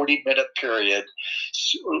a 40-minute period,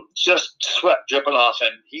 just sweat dripping off,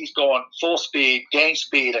 and he's going full speed, gain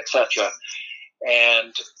speed, etc.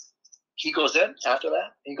 And he goes in after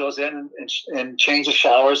that. He goes in and changes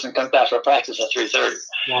showers and comes back for practice at 3:30.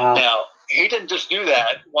 Wow. Now, he didn't just do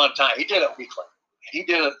that one time. He did it weekly. He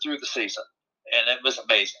did it through the season. And it was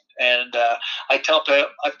amazing. And I tell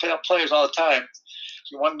players all the time,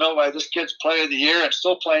 you want to know why this kid's player of the year and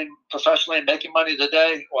still playing professionally and making money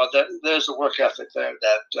today? Well, there's a work ethic there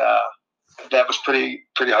that was pretty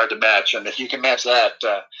hard to match. And if you can match that,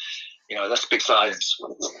 that's big science.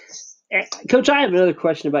 Coach, I have another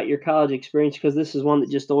question about your college experience, because this is one that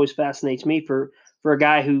just always fascinates me for a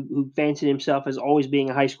guy who fancied himself as always being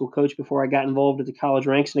a high school coach before I got involved at the college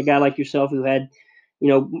ranks, and a guy like yourself who had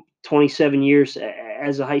 27 years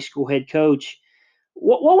as a high school head coach.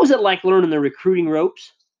 What was it like learning the recruiting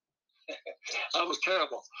ropes? I was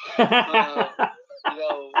terrible.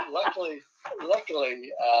 Luckily,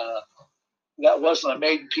 that wasn't a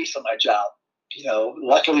main piece of my job.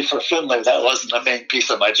 Luckily for Findlay, that wasn't the main piece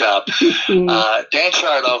of my job. Dan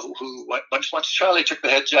Charlo, who once Charlie took the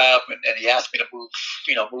head job and he asked me to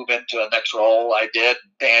move into a next role, I did.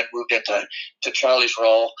 Dan moved into Charlie's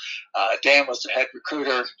role. Dan was the head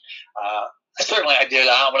recruiter. Certainly I did.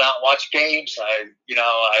 I went out and watched games.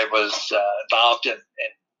 I was involved in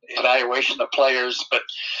evaluation of players, but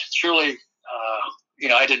truly,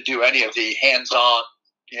 I didn't do any of the hands-on,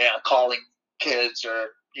 calling kids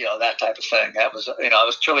or that type of thing. That was, it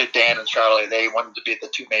was truly Dan and Charlie. They wanted to be the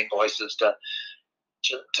two main voices to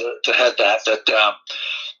head that.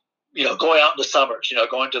 going out in the summers,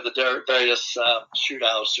 going to the various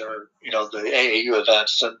shootouts or, the AAU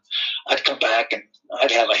events. And I'd come back and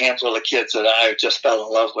I'd have a handful of kids that I just fell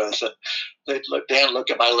in love with. And Dan look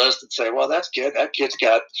at my list and say, well, that kid's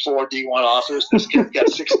got 4 D1 offers. This kid's got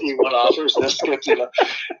 6 D1 offers. This kid's,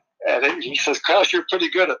 and he says, Kraus, you're pretty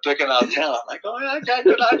good at picking out talent. I'm like, oh, yeah, I got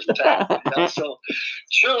good eye for talent. So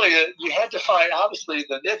surely you had to find, obviously,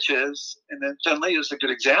 the niches. And then Findlay is a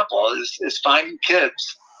good example, is finding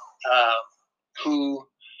kids who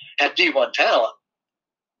have D1 talent,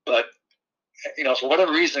 but for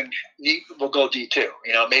whatever reason will go D2.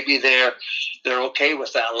 Maybe they're okay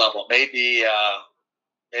with that level. Maybe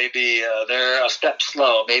they're a step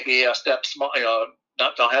slow. Maybe a step small.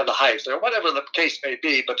 Don't have the height or whatever the case may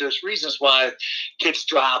be. But there's reasons why kids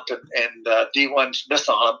drop and D1s miss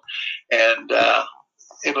on them, and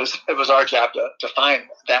it was our job to find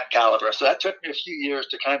that caliber. So that took me a few years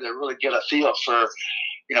to kind of really get a feel for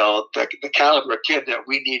the caliber of kid that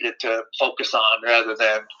we needed to focus on, rather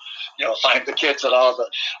than find the kids that all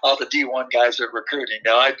the D1 guys are recruiting.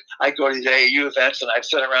 I'd go to these AAU events and I'd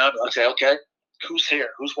sit around and I'd say, okay, who's here?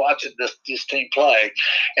 Who's watching this team play?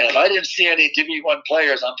 And if I didn't see any D1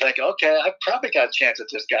 players, I'm thinking, okay, I probably got a chance at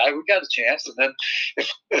this guy. We got a chance. And then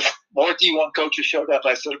if more D1 coaches showed up,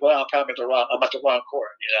 I said, well, I'm at the wrong court.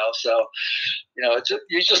 So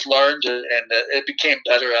you just learned, and it became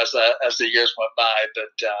better as the years went by.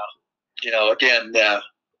 But again,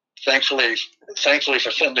 thankfully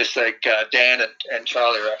for Findlay's sake, Dan and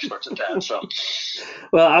Charlie are experts at that. So,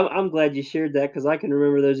 well, I'm glad you shared that, because I can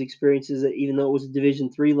remember those experiences. That even though it was a Division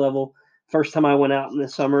III level, first time I went out in the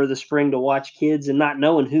summer or the spring to watch kids and not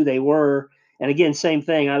knowing who they were. And again, same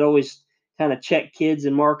thing. I'd always kind of check kids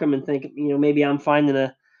and mark them and think, maybe I'm finding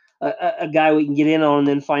a guy we can get in on, and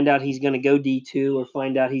then find out he's going to go D2, or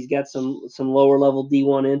find out he's got some lower level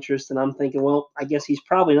D1 interest. And I'm thinking, well, I guess he's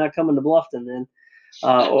probably not coming to Bluffton then.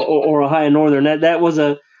 Or Ohio Northern. That was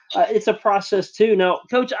it's a process too. Now,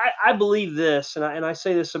 Coach, I believe this, and I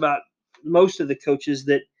say this about most of the coaches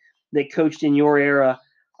that coached in your era.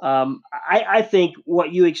 I think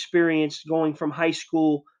what you experienced going from high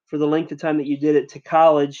school for the length of time that you did it to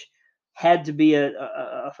college had to be a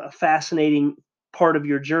fascinating part of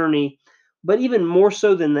your journey. But even more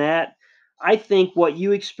so than that, I think what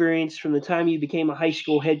you experienced from the time you became a high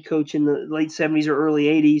school head coach in the late 70s or early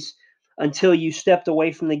 80s until you stepped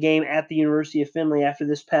away from the game at the University of Findlay after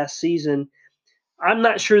this past season, I'm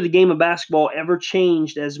not sure the game of basketball ever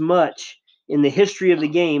changed as much in the history of the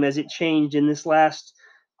game as it changed in this last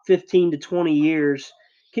 15 to 20 years.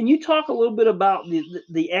 Can you talk a little bit about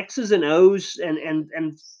the X's and O's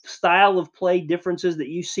and style of play differences that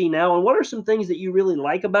you see now, and what are some things that you really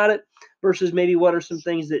like about it versus maybe what are some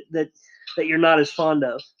things that you're not as fond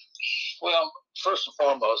of? Well, first and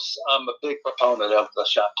foremost, I'm a big proponent of the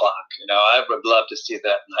shot clock. I would love to see that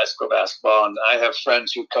in high school basketball. And I have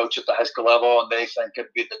friends who coach at the high school level, and they think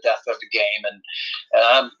it'd be the death of the game.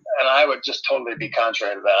 And I would just totally be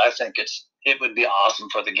contrary to that. I think it would be awesome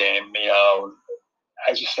for the game.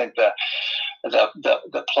 I just think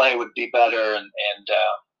the play would be better, and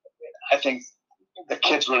I think the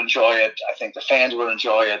kids would enjoy it. I think the fans would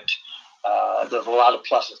enjoy it. There's a lot of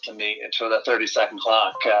pluses to me to the 30-second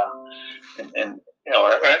clock, and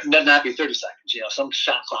or not be 30 seconds. Some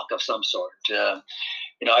shot clock of some sort.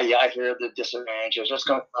 I hear the disadvantages. It's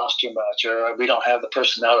going to cost too much, or we don't have the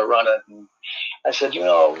personnel to run it. And I said,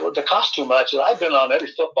 the cost too much. I've been on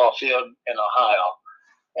every football field in Ohio,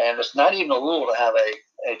 and it's not even a rule to have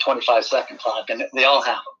a 25-second clock, and they all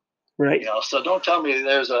have them. Right. So don't tell me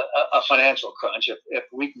there's a financial crunch. If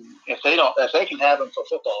they can have them for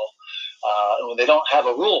football, when they don't have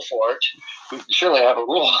a rule for it, we can surely have a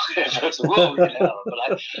rule. If it's a rule, we can have it.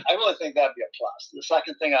 But I really think that'd be a plus. The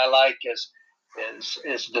second thing I like is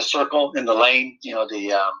the circle in the lane.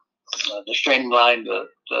 The straining line, for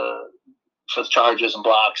the charges and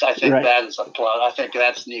blocks. I think that is a plus. I think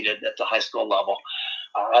that's needed at the high school level.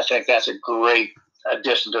 I think that's a great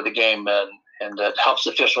addition to the game, and it helps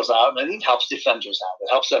officials out, and it helps defenders out.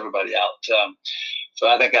 It helps everybody out. So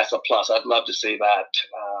I think that's a plus. I'd love to see that.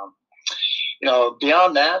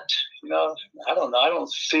 Beyond that, I don't know. I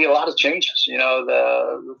don't see a lot of changes.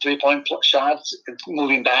 The 3-point shots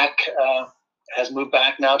moving back has moved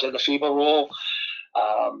back now to the FIBA rule.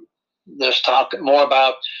 There's talk more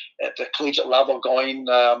about at the collegiate level going,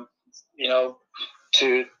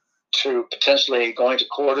 to potentially going to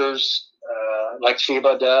quarters. Like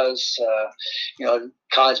FIBA does.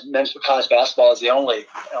 Men's college basketball is the only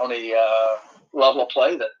level of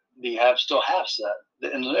play that we still have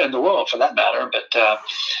in the world, for that matter. But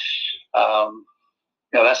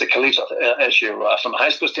that's a collegiate issue. From a high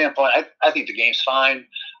school standpoint, I think the game's fine.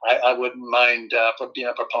 I wouldn't mind being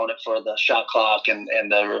a proponent for the shot clock and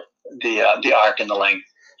the arc in the lane.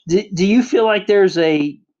 Do you feel like there's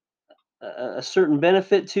a certain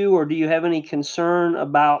benefit to, or do you have any concern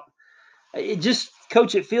about it? Just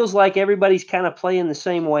coach, it feels like everybody's kind of playing the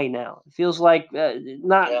same way now. It feels like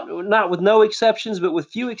not with no exceptions, but with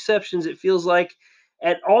few exceptions, it feels like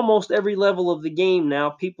at almost every level of the game now,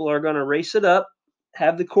 people are going to race it up,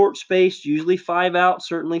 have the court space, usually 5 out,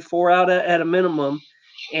 certainly 4 out at a minimum.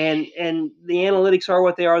 And the analytics are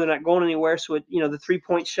what they are. They're not going anywhere. So the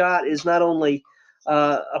 3-point shot is not only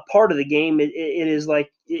a part of the game. It is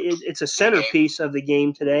like it's a centerpiece of the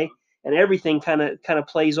game today, and everything kind of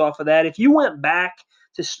plays off of that. If you went back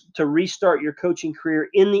to restart your coaching career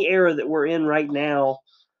in the era that we're in right now,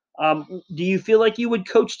 do you feel like you would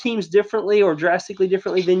coach teams differently or drastically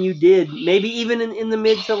differently than you did, maybe even in the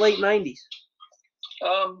mid to late 90s?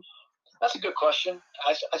 That's a good question.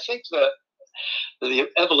 I think the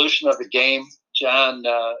evolution of the game, John,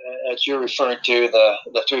 as you're referring to,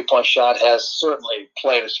 the 3-point shot has certainly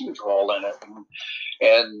played a huge role in it,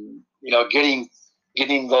 and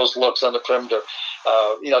getting those looks on the perimeter.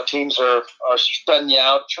 Teams are spreading you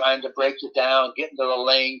out, trying to break you down, get into the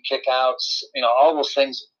lane, kick outs. All those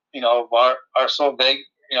things are so big.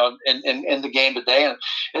 In the game today, and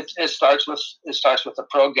it starts with the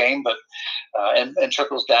pro game, but and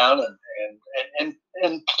trickles down,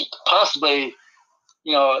 and possibly,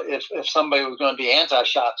 if somebody was going to be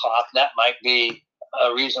anti-shot clock, that might be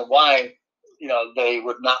a reason why they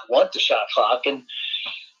would not want the shot clock. And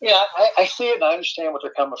I see it and I understand what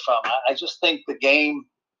they're coming from. I just think the game,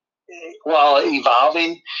 while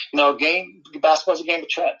evolving, basketball's a game of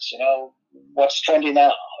trends. What's trendy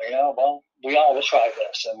now? Well, we all will try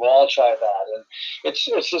this and we'll all try that. And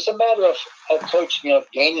it's just a matter of coach,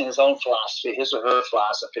 gaining his own philosophy, his or her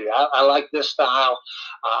philosophy. I like this style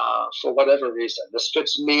for whatever reason. This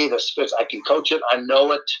fits me. I can coach it. I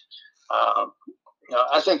know it.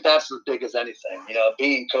 I think that's as big as anything.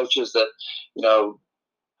 Being coaches that,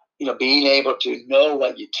 being able to know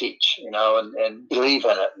what you teach, and believe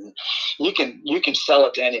in it. And you can sell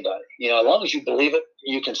it to anybody. As long as you believe it,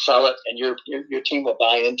 you can sell it, and your team will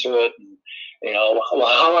buy into it. And,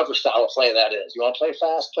 however style of play that is. You want to play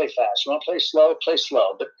fast, play fast. You want to play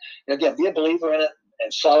slow. But again, be a believer in it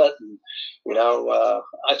and sell it. And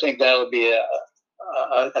I think that would be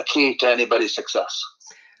a key to anybody's success.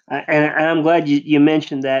 And I'm glad you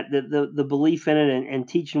mentioned that the belief in it and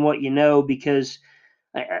teaching what you know, because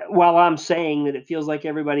while I'm saying that it feels like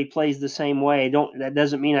everybody plays the same way, that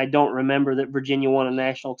doesn't mean I don't remember that Virginia won a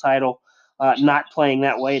national title not playing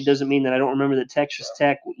that way. It doesn't mean that I don't remember that Texas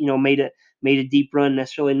Tech, made a deep run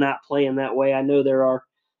necessarily not playing that way. I know there are.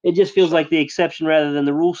 It just feels like the exception rather than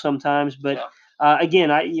the rule sometimes. But again,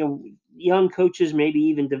 young coaches, maybe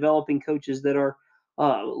even developing coaches that are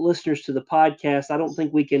listeners to the podcast, I don't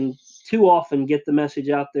think we can too often get the message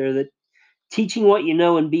out there that teaching what you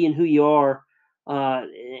know and being who you are,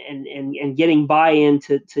 and getting buy-in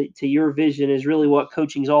to your vision is really what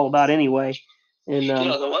coaching is all about anyway. And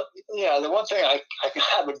the one thing I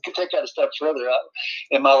would take that a step further.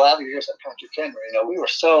 In my latter years at Patrick Henry, we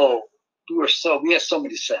had so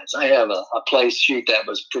many sets. I have a play sheet that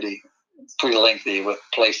was pretty lengthy with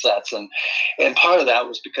play sets, and part of that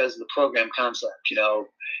was because of the program concept.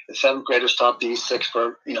 The 7th graders taught these 6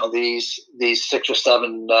 for these 6 or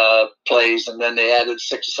 7 plays, and then they added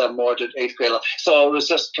 6 or 7 more to 8th grade level. So it was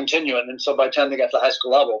just continuing. And so by the time they got to the high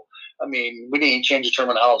school level, we didn't even change the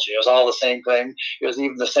terminology. It was all the same thing. It was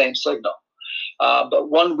even the same signal. But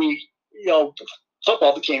one week,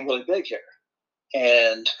 football became really big here,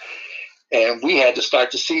 and we had to start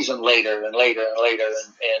the season later and later and later,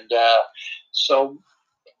 and so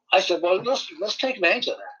I said, well, let's take advantage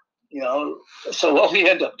of that. So what we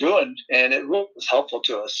ended up doing, and it really was helpful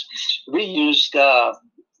to us, we used the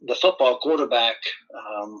football quarterback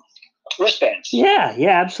wristbands. Yeah,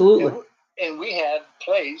 absolutely. And we had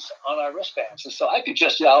plays on our wristbands, and so I could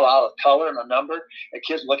just yell out a color and a number, and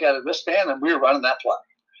kids look at a wristband, and we were running that play.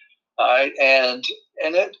 All right, and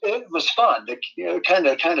it was fun. It kind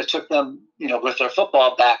of took them, with their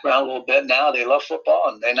football background a little bit. Now they love football,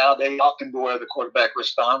 and they all can wear the quarterback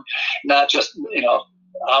wristband, not just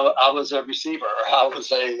I was a receiver or I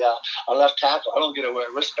was a left tackle. I don't get to wear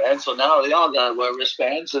a wristband, so now they all got to wear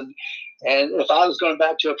wristbands. And if I was going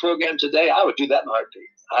back to a program today, I would do that in a heartbeat.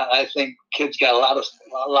 I think kids got a lot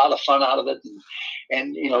of fun out of it,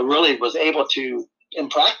 and really was able to, in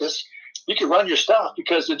practice, you can run your stuff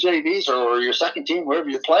because the JVs or your second team, wherever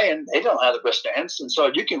you're playing, they don't have the wristbands. And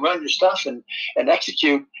so you can run your stuff and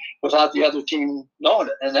execute without the other team knowing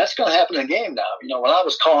it. And that's going to happen in a game now. When I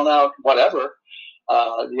was calling out whatever,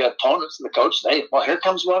 the opponents, the coach, here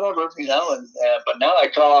comes whatever, and but now I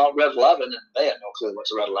call out red 11, and they had no clue what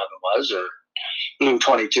the red 11 was, or blue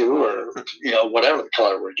 22, or whatever the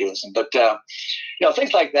color we're using. But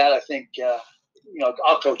things like that, I think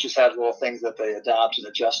all coaches have little things that they adopt and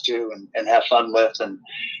adjust to and have fun with, and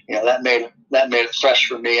that made it fresh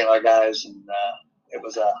for me and our guys, and it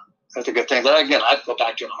was a good thing. But again, I'd go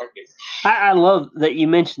back to a heartbeat. I love that you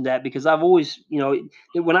mentioned that, because I've always,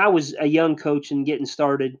 when I was a young coach and getting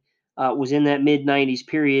started, was in that mid '90s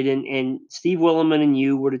period, and Steve Williman and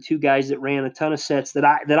you were the two guys that ran a ton of sets that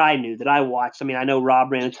I knew, that I watched. I mean, I know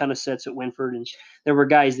Rob ran a ton of sets at Winford, and there were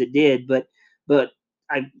guys that did, but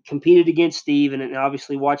I competed against Steve, and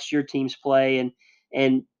obviously watched your teams play,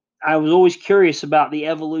 and I was always curious about the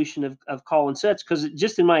evolution of calling sets, because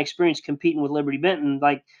just in my experience competing with Liberty Benton,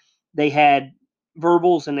 like, they had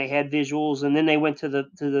verbals and they had visuals, and then they went to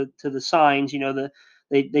the signs.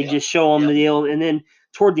 They just show them the deal, and then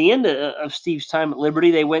toward the end of Steve's time at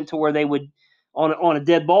Liberty, they went to where they would, on a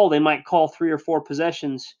dead ball, they might call 3 or 4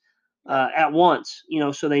 possessions at once,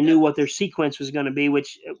 so they knew what their sequence was going to be,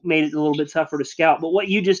 which made it a little bit tougher to scout. But what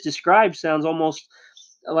you just described sounds almost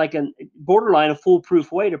like a borderline a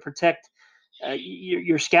foolproof way to protect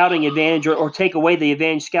your scouting advantage, or take away the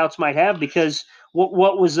advantage scouts might have, because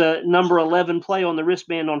what was a number 11 play on the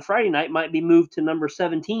wristband on Friday night might be moved to number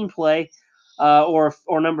 17 play, or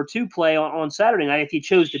number 2 play on Saturday night, if you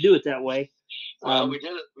chose to do it that way. Well, we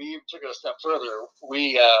did it. We took it a step further.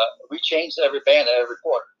 We changed every band at every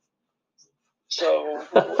quarter. So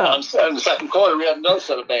in the second quarter, we had another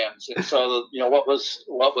set of bands, and so what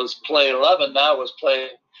was play 11 now was play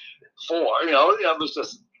 4.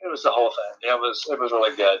 It was the whole thing. It was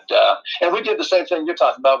really good, and we did the same thing you're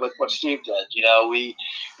talking about with what Steve did. We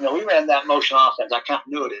ran that motion offense, that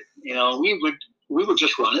continuity. We would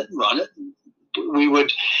just run it.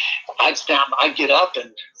 I'd get up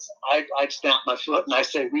and I'd stamp my foot and I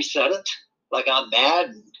say reset it, like I'm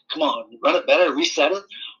mad, and come on, run it better, reset it.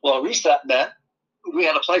 Well, reset meant we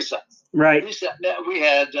had a play set. Right. Reset meant we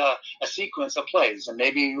had a sequence of plays, and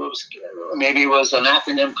maybe it was an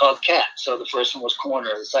acronym called CAT. So the first one was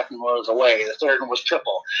corner, the second one was away, the third one was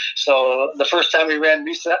triple. So the first time we ran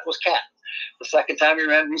reset was CAT. The second time we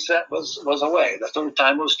ran reset was away. The third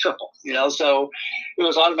time was triple. So it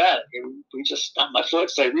was automatic. We just stopped my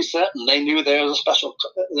foot, say reset, and they knew there was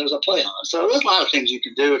a play on. So there's a lot of things you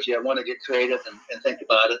can do if you want to get creative and think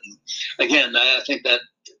about it. And again, I think that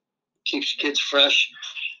keeps kids fresh.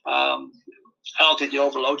 I don't think you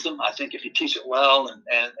overload them. I think if you teach it well,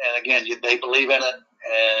 and again, they believe in it,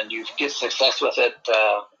 and you get success with it,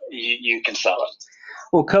 you can sell it.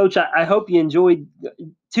 Well, Coach, I hope you enjoyed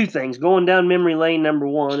 2 things: going down memory lane, number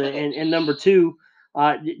 1, and number 2,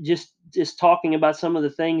 just talking about some of the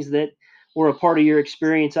things that were a part of your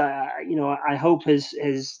experience. I hope has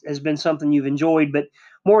been something you've enjoyed, but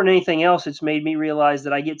more than anything else, it's made me realize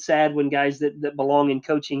that I get sad when guys that belong in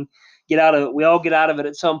coaching get out of it. We all get out of it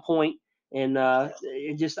at some point, and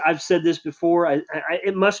I've said this before.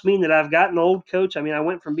 It must mean that I've gotten old, Coach. I mean, I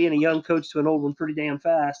went from being a young coach to an old one pretty damn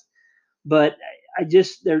fast, but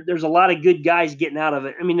there's a lot of good guys getting out of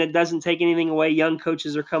it. I mean, it doesn't take anything away. Young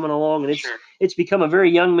coaches are coming along, and it's become a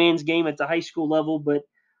very young man's game at the high school level. But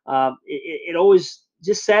it always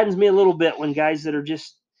just saddens me a little bit when guys that are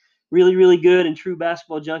just really, really good and true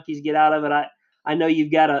basketball junkies get out of it. I know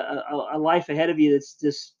you've got a life ahead of you that's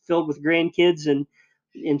just filled with grandkids and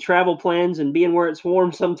travel plans and being where it's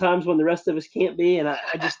warm sometimes when the rest of us can't be. And I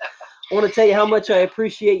want to tell you how much I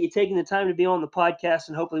appreciate you taking the time to be on the podcast,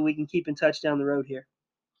 and hopefully we can keep in touch down the road here.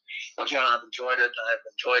 Well, John, I've enjoyed it. I've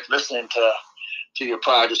enjoyed listening to your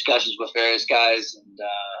prior discussions with various guys, and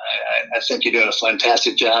I think you're doing a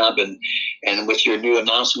fantastic job. And with your new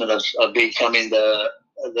announcement of becoming the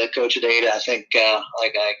coach at Ada, I think,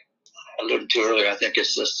 like I alluded to earlier, I think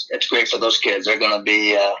it's great for those kids. They're going to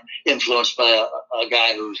be influenced by a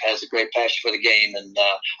guy who has a great passion for the game, and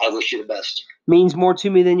I wish you the best. Means more to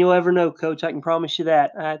me than you'll ever know, Coach. I can promise you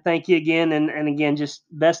that. Thank you again, and again, just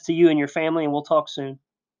best to you and your family, and we'll talk soon.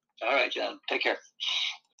 All right, John. Take care.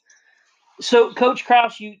 So, Coach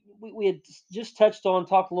Kraus, we had just talked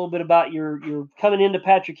a little bit about your coming into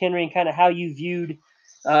Patrick Henry and kind of how you viewed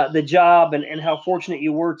the job and how fortunate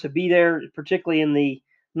you were to be there, particularly in the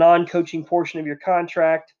non-coaching portion of your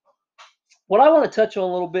contract. What I want to touch on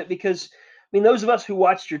a little bit, because I mean, those of us who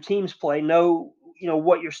watched your teams play know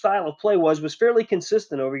what your style of play was fairly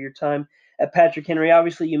consistent over your time at Patrick Henry.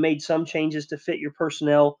 Obviously, you made some changes to fit your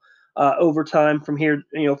personnel over time from year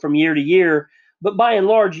to year, but by and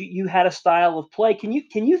large, you had a style of play. Can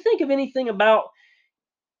you think of anything about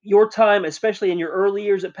your time, especially in your early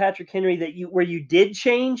years at Patrick Henry, where you did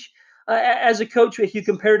change as a coach if you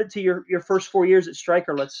compared it to your first 4 years at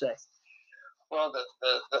Stryker, let's say? Well,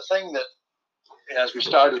 the thing that, as we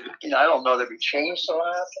started, I don't know that we changed a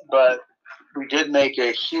lot, but we did make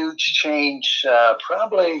a huge change,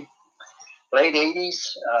 probably late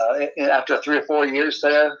 80s, after 3 or 4 years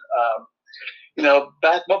there.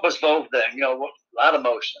 Back what was Vove then, a lot of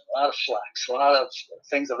motion, a lot of flex, a lot of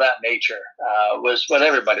things of that nature was what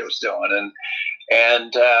everybody was doing.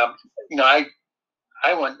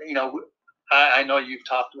 I went, I know you've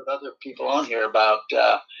talked with other people on here about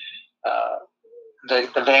the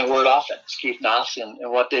Van Wert offense, Keith Noss, and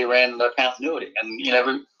what they ran in their continuity.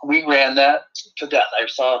 And, we ran that to death. I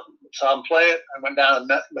saw him play it. I went down and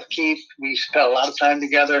met with Keith. We spent a lot of time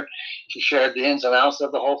together. He shared the ins and outs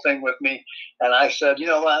of the whole thing with me. And I said, you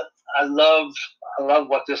know what? I love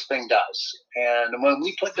what this thing does. And when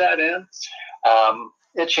we put that in,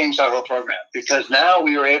 it changed our whole program, because now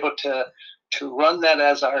we were able to run that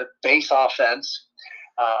as our base offense.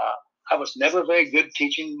 I was never very good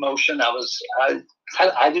teaching motion.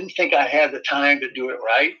 I didn't think I had the time to do it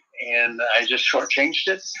right, and I just shortchanged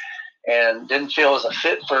it and didn't feel as a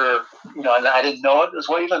fit for, and I didn't know it as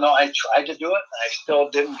well, even though I tried to do it. I still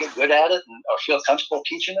didn't get good at it or feel comfortable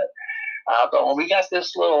teaching it. But when we got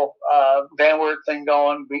this little Van Wert thing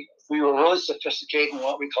going, we were really sophisticated in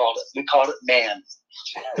what we called it. We called it man.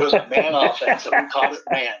 It was a man offense, and we called it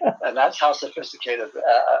man. And that's how sophisticated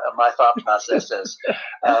my thought process is.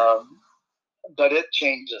 But it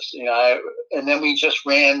changed us, and then we just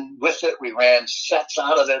ran with it. We ran sets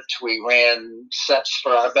out of it. We ran sets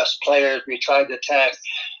for our best players. We tried to attack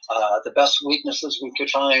the best weaknesses we could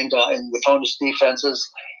find in opponents' defenses.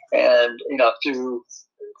 And,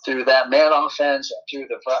 through that man offense, through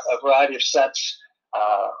a variety of sets,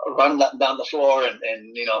 running up and down the floor and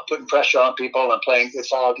putting pressure on people and playing good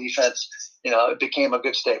solid defense, it became a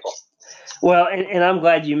good staple. Well, and I'm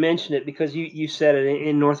glad you mentioned it, because you said it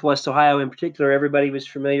in Northwest Ohio in particular. Everybody was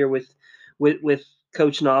familiar with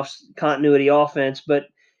Coach Knopf's continuity offense, but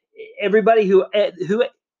everybody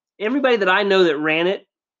everybody that I know that ran it,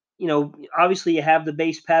 obviously you have the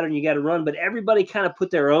base pattern you got to run, but everybody kind of put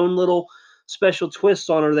their own little special twists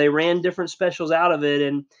on it, or they ran different specials out of it,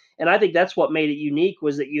 and I think that's what made it unique,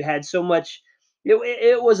 was that you had so much.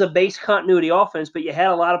 It was a base continuity offense, but you had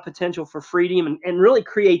a lot of potential for freedom and really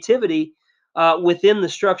creativity within the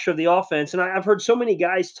structure of the offense. And I've heard so many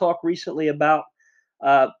guys talk recently about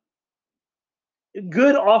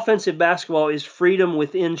good offensive basketball is freedom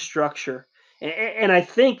within structure. And I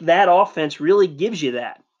think that offense really gives you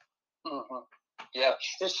that. Mm-hmm. Yeah,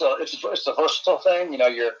 it's a versatile thing.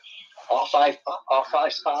 You're all five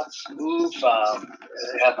spots move.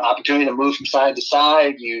 Have the opportunity to move from side to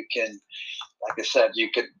side. You can, like I said,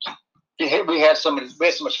 we had so much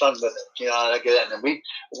fun with it. And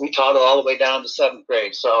we taught it all the way down to 7th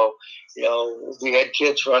grade. So we had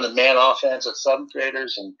kids running man offense at 7th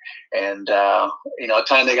graders, and by the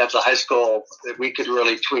time they got to high school, we could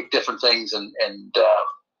really tweak different things, and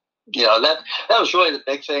that was really the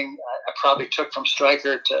big thing I probably took from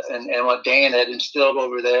Stryker and what Dan had instilled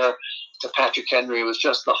over there to Patrick Henry was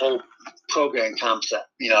just the whole program concept.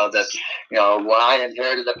 When I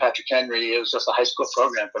inherited at Patrick Henry, it was just a high school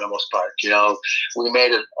program for the most part. We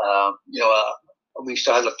made it, we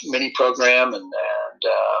started a mini program and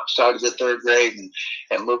started at 3rd grade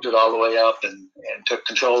and moved it all the way up and took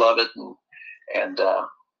control of it. And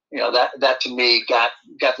that to me got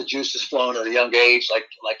the juices flowing at a young age, like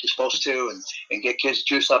you're supposed to, and get kids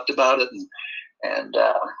juice up about it. And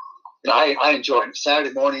I enjoyed it.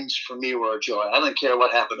 Saturday mornings for me were a joy. I didn't care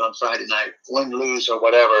what happened on Friday night, win, lose, or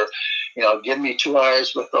whatever. Give me 2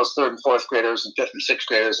 hours with those 3rd and 4th graders and 5th and 6th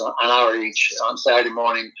graders, an hour each on Saturday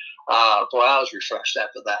morning. Boy, I was refreshed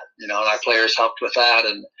after that. And our players helped with that,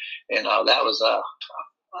 and that was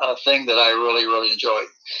a thing that I really, really enjoyed.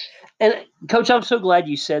 And Coach, I'm so glad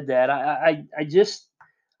you said that.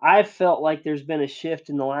 I felt like there's been a shift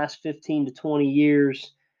in the last 15 to 20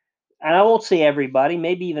 years. And I won't say everybody,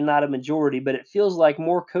 maybe even not a majority, but it feels like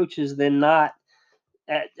more coaches than not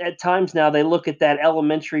at times now, they look at that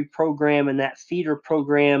elementary program and that feeder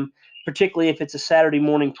program, particularly if it's a Saturday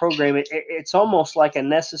morning program, it's almost like a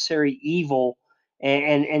necessary evil.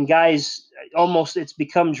 And guys, almost it's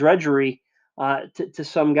become drudgery to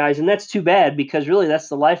some guys. And that's too bad, because really that's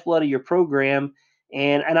the lifeblood of your program.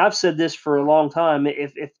 And I've said this for a long time.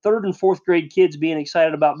 If 3rd and 4th grade kids being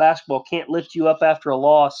excited about basketball can't lift you up after a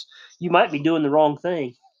loss, you might be doing the wrong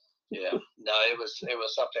thing. Yeah, no, it was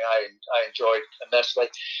something I enjoyed immensely.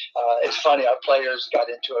 It's funny, our players got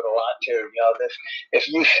into it a lot too. You know, if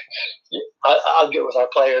you, I'll get with our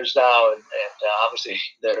players now, and obviously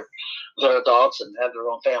they're adults and have their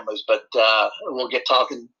own families, but we'll get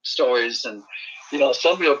talking stories, and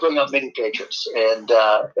somebody will bring up mini Patriots, and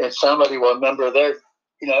somebody will remember their.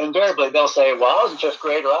 Invariably they'll say, "Well, I was in fifth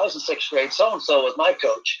grade, or I was in sixth grade. So and so was my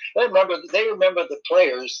coach." They remember the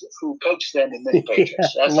players who coached them in mini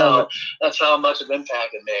Patriots. Yeah, That's how much of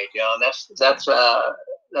impact it made. And that's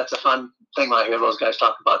a fun thing when I hear those guys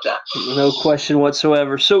talk about that. no question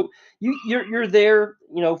whatsoever. So you're there,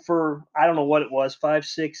 for I don't know what it was, 5,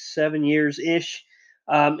 6, 7 years ish.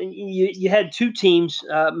 And you had two teams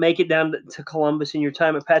make it down to Columbus in your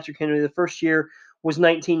time at Patrick Henry. The first year was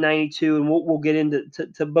 1992, and we'll get into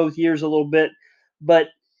to both years a little bit, but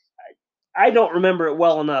I don't remember it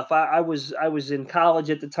well enough. I was in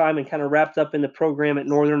college at the time and kind of wrapped up in the program at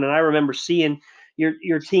Northern, and I remember seeing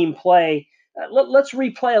your team play. Let's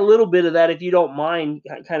replay a little bit of that if you don't mind,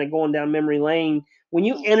 kind of going down memory lane. When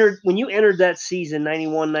you entered that season,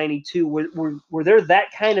 91, 92, were there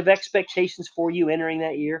that kind of expectations for you entering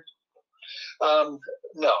that year?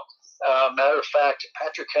 No. Matter of fact,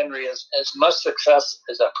 Patrick Henry, as much success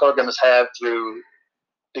as that program has had through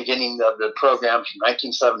beginning of the program from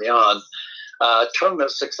 1970 on, tournament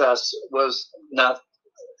success was not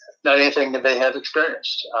anything that they had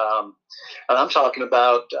experienced. And I'm talking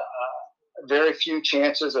about very few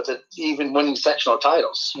chances of even winning sectional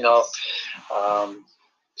titles.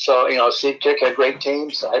 So Steve Kick had great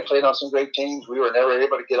teams. I played on some great teams. We were never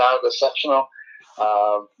able to get out of the sectional.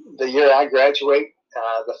 The year I graduate,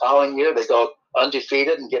 the following year they go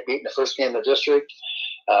undefeated and get beaten the first game in the district.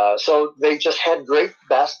 So they just had great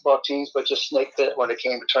basketball teams, but just snaked it when it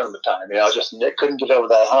came to tournament time. Just couldn't get over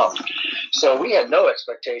that hump. So we had no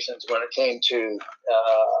expectations when it came to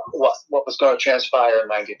what was going to transpire in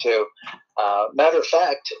 '92. Matter of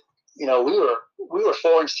fact, we were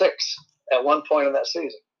 4-6 at one point in that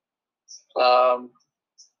season. And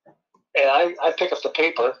I pick up the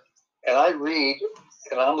paper and I read,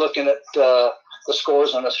 and I'm looking at the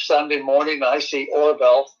scores on a Sunday morning, and I see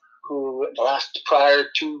Orville, who the last prior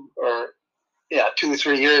 2 or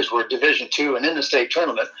 3 years were Division II and in the state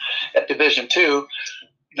tournament at Division II,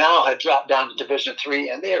 now had dropped down to Division III,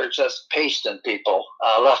 and they are just pasting people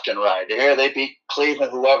left and right. Here they beat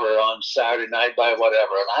Cleveland, whoever, on Saturday night by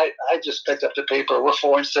whatever. And I just picked up the paper. We're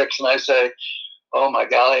 4-6, and I say, oh my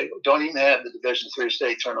golly, don't even have the Division III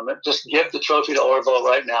state tournament. Just give the trophy to Orville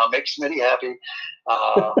right now. Make Smitty happy,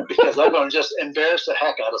 because they're going to just embarrass the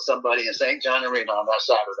heck out of somebody in St. John Arena on that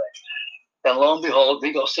Saturday. And lo and behold,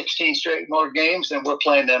 we go 16 straight more games, and we're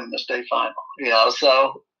playing them in the state final.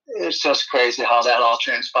 So it's just crazy how that all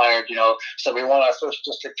transpired. So we won our first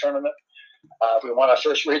district tournament. We won our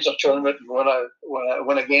first regional tournament, and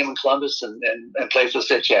won a game in Columbus, and played for the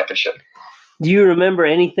state championship. Do you remember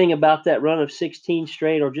anything about that run of 16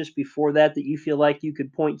 straight or just before that you feel like you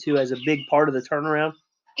could point to as a big part of the turnaround?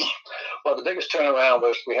 Well, the biggest turnaround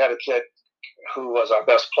was we had a kid who was our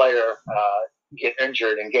best player get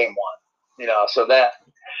injured in game one. So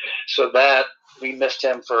that we missed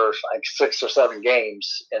him for like 6 or 7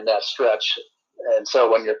 games in that stretch. And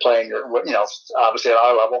so when you're playing, obviously at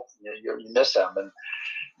our level, you miss him.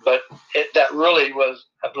 But that really was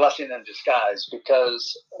a blessing in disguise,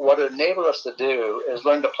 because what it enabled us to do is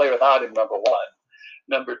learn to play without him, number one.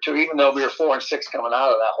 Number two, even though we were 4-6 coming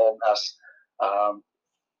out of that whole mess,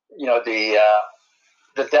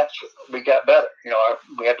 the depth, we got better.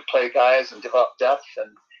 We had to play guys and develop depth,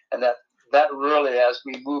 and that really, as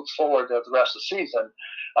we moved forward to the rest of the season,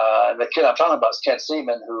 and the kid I'm talking about is Kent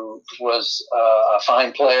Seaman, who was a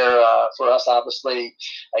fine player for us, obviously.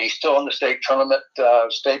 He's still in the state tournament,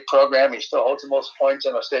 state program. He still holds the most points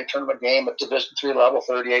in a state tournament game at Division III level,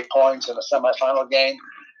 38 points in a semifinal game.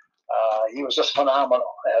 He was just phenomenal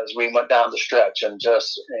as we went down the stretch, and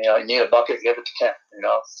just, you need a bucket, give it to Kent,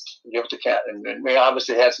 give it to Kent. And we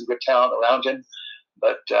obviously had some good talent around him,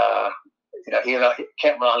 but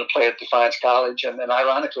Kent went on to play at Defiance College, and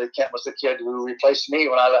ironically, Kent was the kid who replaced me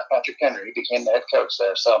when I left Patrick Henry. He became the head coach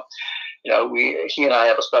there. So, he and I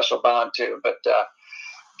have a special bond too. But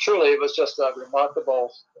truly, it was just a remarkable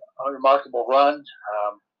run.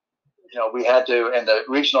 We had to, in the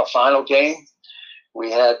regional final game, we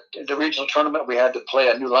had the regional tournament. We had to play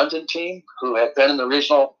a New London team who had been in the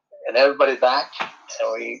regional, and everybody back.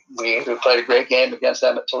 And we played a great game against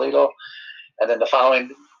them at Toledo. And then the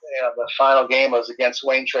final game was against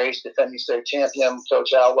Wayne Trace, defending state champion.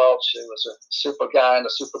 Coach Al Welch, who was a super guy and a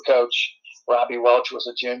super coach. Robbie Welch was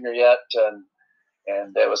a junior yet,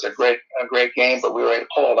 and it was a great game. But we were able to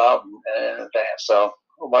pull it out and advance. So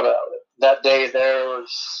that day there was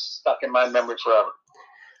stuck in my memory forever.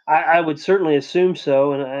 I would certainly assume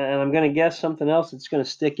so, and I'm going to guess something else that's going to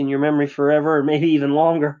stick in your memory forever, or maybe even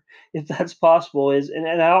longer, if that's possible.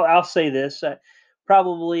 And I'll say this: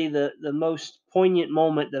 probably the most poignant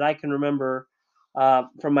moment that I can remember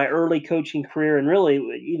from my early coaching career, and really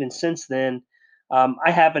even since then.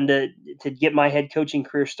 I happened to get my head coaching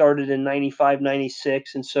career started in 95,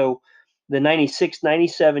 96, and so the 96,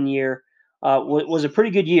 97 year was a pretty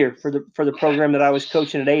good year for the program that I was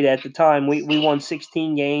coaching at Ada at the time. We won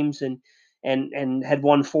 16 games and had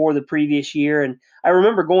won 4 the previous year. And I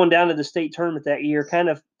remember going down to the state tournament that year, kind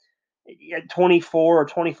of at 24 or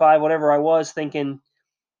 25, whatever I was, thinking,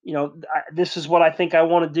 this is what I think I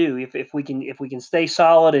want to do. If we can stay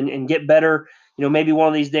solid and get better, maybe one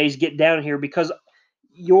of these days get down here, because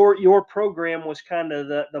your program was kind of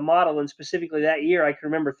the model. And specifically that year, I can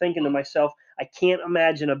remember thinking to myself, I can't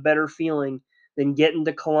imagine a better feeling than getting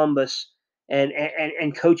to Columbus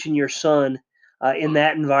and coaching your son in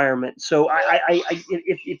that environment. So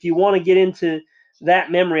if you want to get into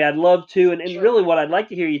that memory, I'd love to. And really what I'd like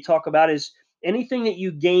to hear you talk about is anything that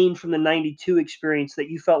you gained from the 92 experience that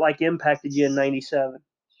you felt like impacted you in 97.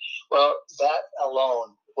 Well, that alone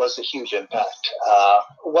was a huge impact.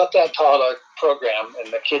 What that taught our program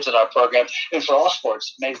and the kids in our program, and for all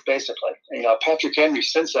sports, basically. Patrick Henry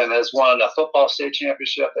since then has won a football state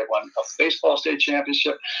championship. They won a baseball state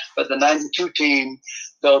championship. But the 92 team,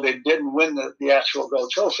 though they didn't win the actual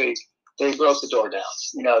gold trophy, they broke the door down.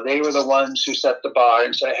 They were the ones who set the bar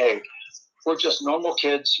and said, hey, we're just normal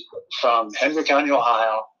kids from Henry County,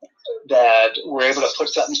 Ohio, that were able to put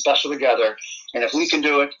something special together. And if we can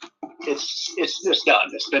do it, it's done.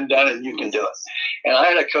 It's been done, and you can do it. And I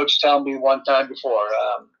had a coach tell me one time before,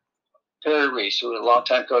 Perry Reese, who was a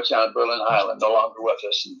longtime coach down at Berlin Highland, no longer with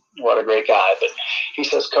us, and what a great guy. But he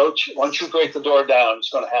says, Coach, once you break the door down, it's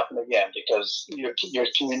going to happen again, because your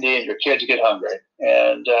community and your kids get hungry.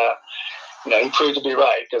 And he proved to be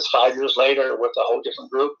right, because 5 years later, with a whole different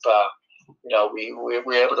group, we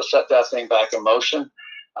were able to set that thing back in motion.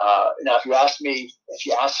 Now, if you ask me,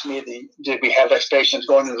 did we have expectations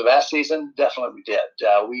going into that season? Definitely we did.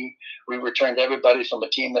 We returned everybody from a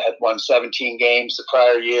team that had won 17 games the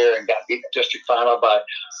prior year and got beat in the district final by,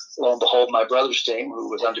 lo and behold, my brother's team, who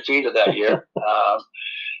was undefeated that year.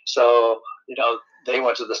 So they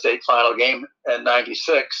went to the state final game in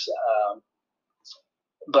 96.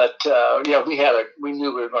 But we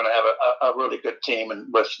knew we were going to have a really good team,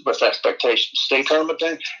 and with expectations. State tournament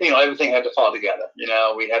thing, everything had to fall together.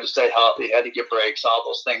 We had to stay healthy, had to get breaks, all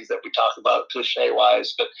those things that we talked about cliche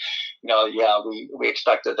wise. But we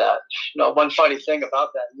expected that. One funny thing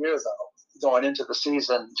about that year, though, going into the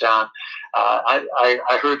season, John,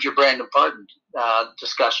 I heard your Brandon Pardon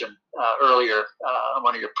discussion earlier,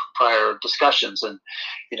 one of your prior discussions, and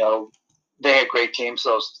they had great teams,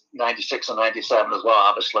 those 96 and 97 as well,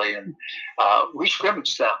 obviously. And we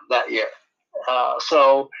scrimmaged them that year.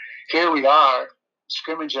 So here we are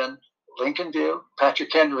scrimmaging Lincoln View,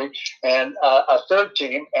 Patrick Henry, and a third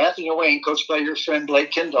team, Anthony Wayne, coached by your friend Blake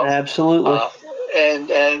Kindle. Absolutely.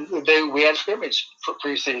 We had scrimmage for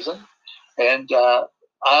preseason. And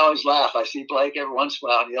I always laugh. I see Blake every once in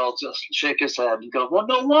a while, and he'll just shake his head and go, well,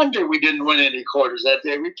 no wonder we didn't win any quarters that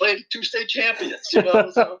day. We played 2 state champions, So,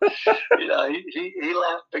 he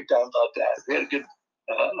laughed big time about that. We had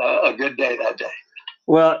a good day that day.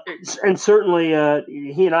 Well, and certainly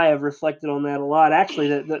he and I have reflected on that a lot. Actually,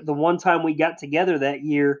 the one time we got together that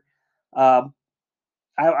year, I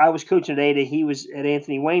was coaching at Ada. He was at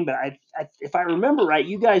Anthony Wayne. But if I remember right,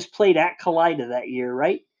 you guys played at Kalida that year,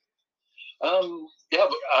 right?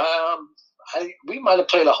 We might have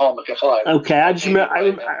played a home at Kalida. Okay,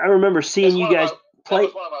 I remember seeing you guys play. That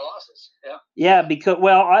was one of our losses. Yeah. Yeah, because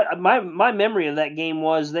my memory of that game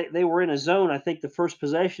was they were in a zone. I think the first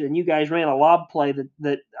possession, and you guys ran a lob play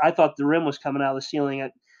that I thought the rim was coming out of the ceiling.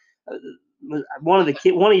 One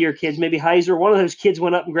of your kids, maybe Heiser, one of those kids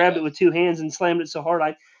went up and grabbed it with 2 hands and slammed it so hard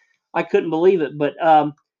I couldn't believe it. But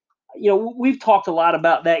we've talked a lot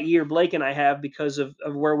about that year, Blake and I have, because of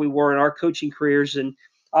where we were in our coaching careers, and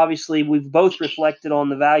obviously we've both reflected on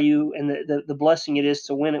the value and the blessing it is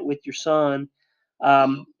to win it with your son.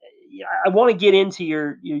 I want to get into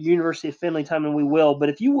your University of Findlay time, and we will, but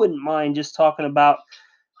if you wouldn't mind just talking about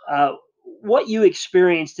what you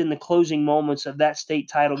experienced in the closing moments of that state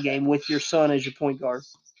title game with your son as your point guard.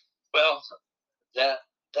 Well, that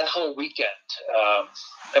whole weekend,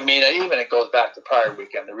 even it goes back to prior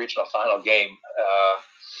weekend, the regional final game.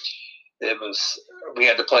 We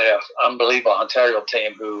had to play an unbelievable Ontario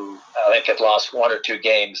team who I think had lost 1 or 2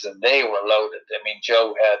 games, and they were loaded.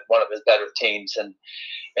 Joe had one of his better teams,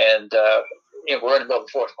 and we're in the middle of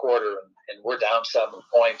the fourth quarter, and we're down 7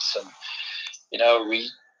 points, and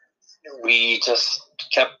we just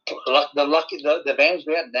kept the advantage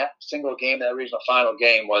we had in that single game, that regional final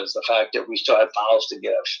game, was the fact that we still had fouls to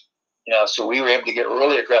give. So we were able to get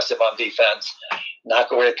really aggressive on defense,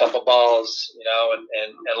 knock away a couple balls,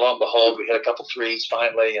 and lo and behold, we hit a couple threes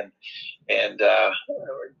finally, and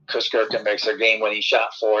Chris Gerken makes a game-winning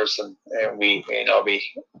shot for us, and we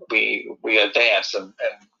advanced, and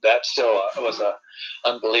that still was a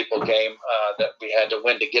unbelievable game that we had to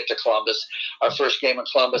win to get to Columbus. Our first game in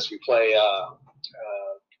Columbus, we play a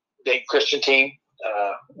big Christian team,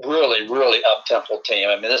 really, really up-tempo team.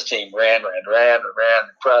 I mean, this team ran,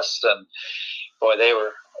 pressed, and boy, they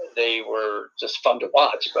were just fun to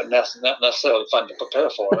watch, but not necessarily fun to prepare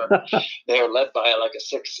for. They were led by like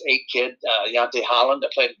a 6'8" kid, Yante Holland,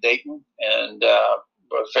 that played at Dayton, and a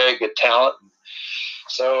very good talent.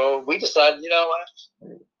 So we decided,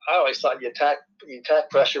 I always thought you attack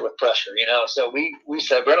pressure with pressure, So we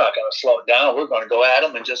said we're not going to slow it down. We're going to go at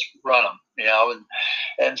them and just run them,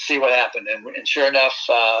 and see what happened. And sure enough,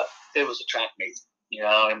 it was a track meet,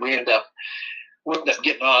 and we ended up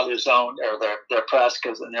getting out of their zone or their press,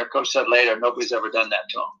 because then their coach said later, nobody's ever done that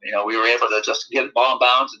to them. We were able to just get the ball in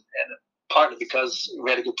bounds, and partly because we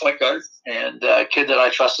had a good point guard and a kid that I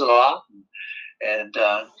trusted a lot. And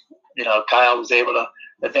Kyle was able to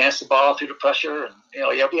advance the ball through the pressure. And,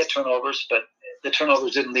 we had turnovers, but the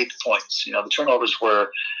turnovers didn't lead to points. The turnovers were,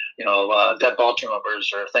 dead ball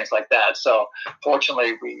turnovers or things like that. So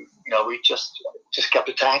fortunately, we just kept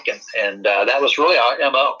attacking, and that was really our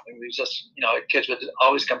MO. We just, kids would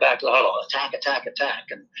always come back to the huddle, attack,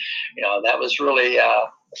 and that was really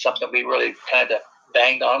something we really kind of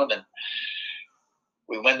banged on them, and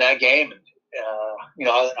we win that game. And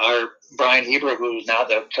our Brian Heber, who's now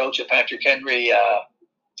the coach of Patrick Henry,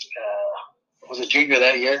 was a junior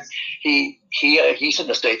that year. He's in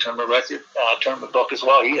the state tournament record tournament book as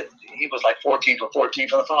well. He was like 14 for 14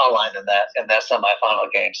 from the foul line in that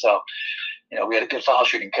semifinal game. So, we had a good foul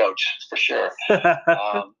shooting coach for sure. But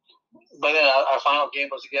then our final game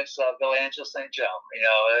was against Villangela St. Joe.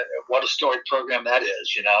 What a storied program that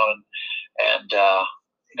is.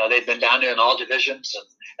 And they've been down there in all divisions,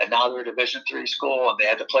 and now they're a Division III school, and they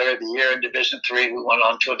had the Player of the Year in Division III who went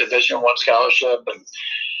on to a Division I scholarship, and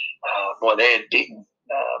they had beaten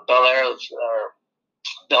Bel Air or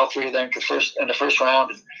Belfry in the first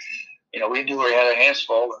round, and we knew we had our hands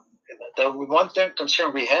full. The one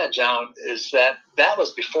concern we had, John, is that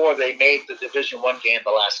was before they made the Division I game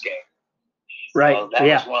the last game. That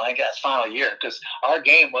was when I got final year, because our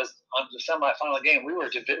game was on the semifinal game. We were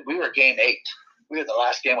game 8. We were the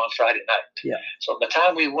last game on Friday night. Yeah. So by the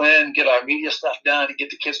time we win, get our media stuff done, and get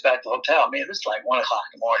the kids back to the hotel, man, it's like 1:00 in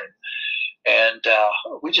the morning. And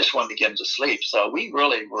we just wanted to get them to sleep. So we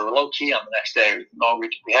really were low key on the next day.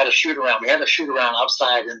 We had a shoot around. We had a shoot around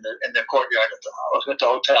outside in the courtyard at the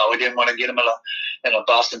hotel. We didn't want to get them in a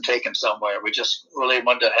bus and take them somewhere. We just really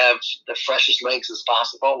wanted to have the freshest legs as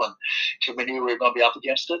possible, and we knew we were going to be up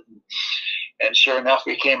against it. And sure enough,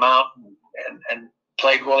 we came out and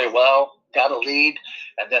played really well. Got a lead,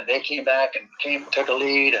 and then they came back and took a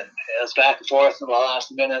lead, and it was back and forth in the last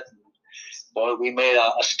minute. Boy, we made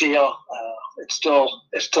a steal. It's still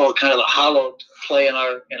kind of a hollow play in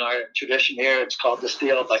our tradition here. It's called the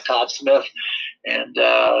steal by Todd Smith, and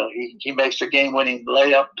he makes the game-winning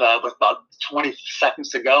layup with about 20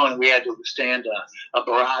 seconds to go, and we had to withstand a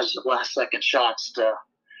barrage of last-second shots.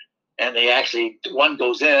 And they actually, one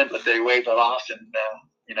goes in, but they wave it off, and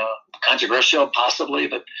controversial possibly,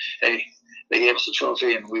 but they gave us a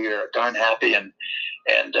trophy, and we are darn happy. And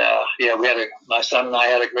my son and I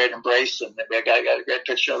had a great embrace, and we got a great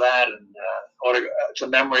picture of that, and it's a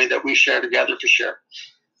memory that we share together for sure.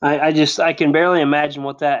 I can barely imagine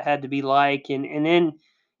what that had to be like. And then,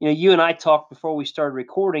 you and I talked before we started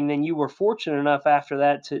recording. Then you were fortunate enough after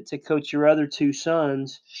that to coach your other two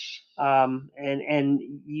sons, and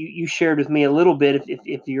you shared with me a little bit,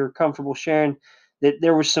 if you're comfortable sharing, that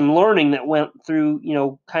there was some learning that went through,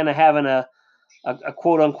 kind of having a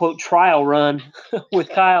quote unquote trial run with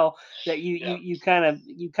Kyle, that you kind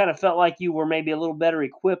of felt like you were maybe a little better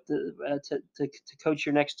equipped to coach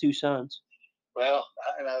your next two sons. Well,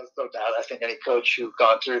 and there's no doubt. I think any coach who's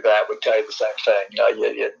gone through that would tell you the same thing.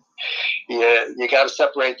 You got to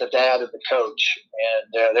separate the dad and the coach.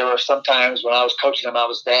 And there were some times when I was coaching him, I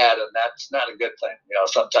was dad, and that's not a good thing.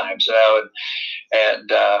 Sometimes, and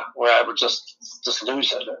where I would just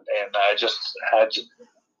lose it, and I just had to.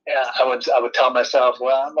 Yeah, I would tell myself,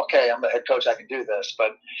 well, I'm okay. I'm the head coach. I can do this.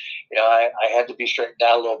 But, I had to be straightened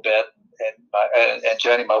out a little bit. And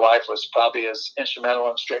Jenny, my wife, was probably as instrumental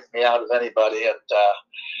in straightening me out as anybody. And,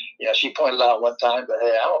 she pointed out one time that,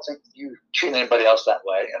 hey, I don't think you treat anybody else that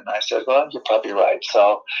way. And I said, well, you're probably right.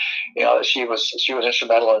 So, she was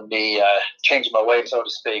instrumental in me changing my ways, so to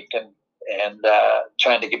speak, and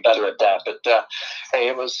trying to get better at that. But hey,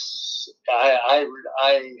 it was I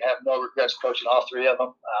have no regrets coaching all three of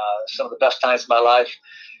them. Some of the best times of my life.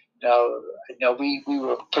 We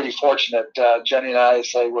were pretty fortunate. Jenny and I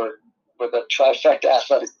say we're the trifecta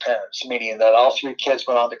athletic parents, meaning that all three kids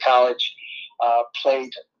went on to college,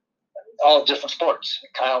 played all different sports.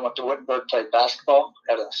 Kyle went to Wittenberg, played basketball,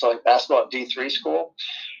 basketball at D3 school.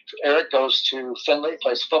 Eric goes to Findlay,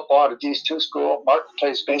 plays football at a D2 school. Martin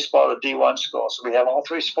plays baseball at a D1 school. So we have all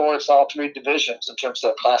three sports, all three divisions in terms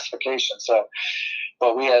of classification. So,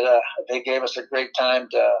 but they gave us a great time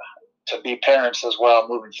to be parents as well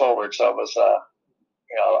moving forward. So it was, a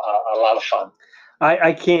lot of fun.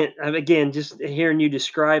 I can't, again, just hearing you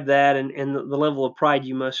describe that and the level of pride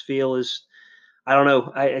you must feel is, I don't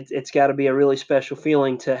know, it's got to be a really special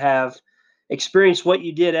feeling to have experienced what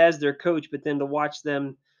you did as their coach, but then to watch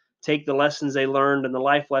them take the lessons they learned and the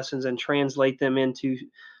life lessons and translate them into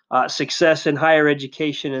success in higher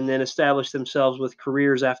education, and then establish themselves with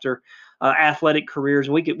careers after athletic careers.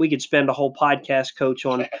 And we could spend a whole podcast, Coach,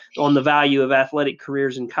 on the value of athletic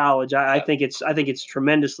careers in college. I think it's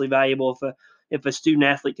tremendously valuable if a student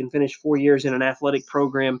athlete can finish 4 years in an athletic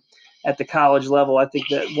program at the college level. I think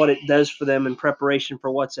that what it does for them in preparation for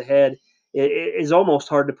what's ahead is almost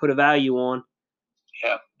hard to put a value on.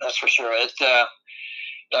 Yeah, that's for sure. It's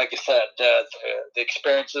like I said, the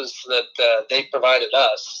experiences that they provided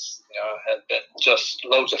us, have been just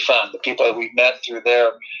loads of fun. The people that we met through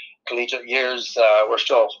their collegiate years, we're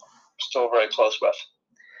still very close with.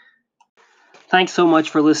 Thanks so much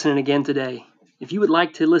for listening again today. If you would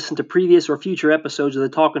like to listen to previous or future episodes of the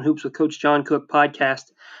Talking Hoops with Coach John Cook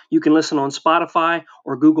podcast, you can listen on Spotify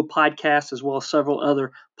or Google Podcasts, as well as several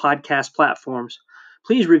other podcast platforms.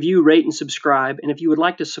 Please review, rate, and subscribe. And if you would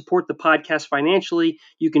like to support the podcast financially,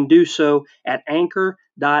 you can do so at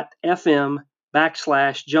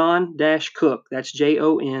anchor.fm/John-Cook. That's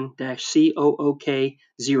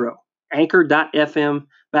JON-COOK0.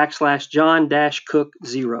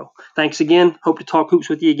 Anchor.fm/John-Cook0. Thanks again. Hope to talk hoops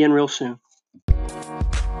with you again real soon.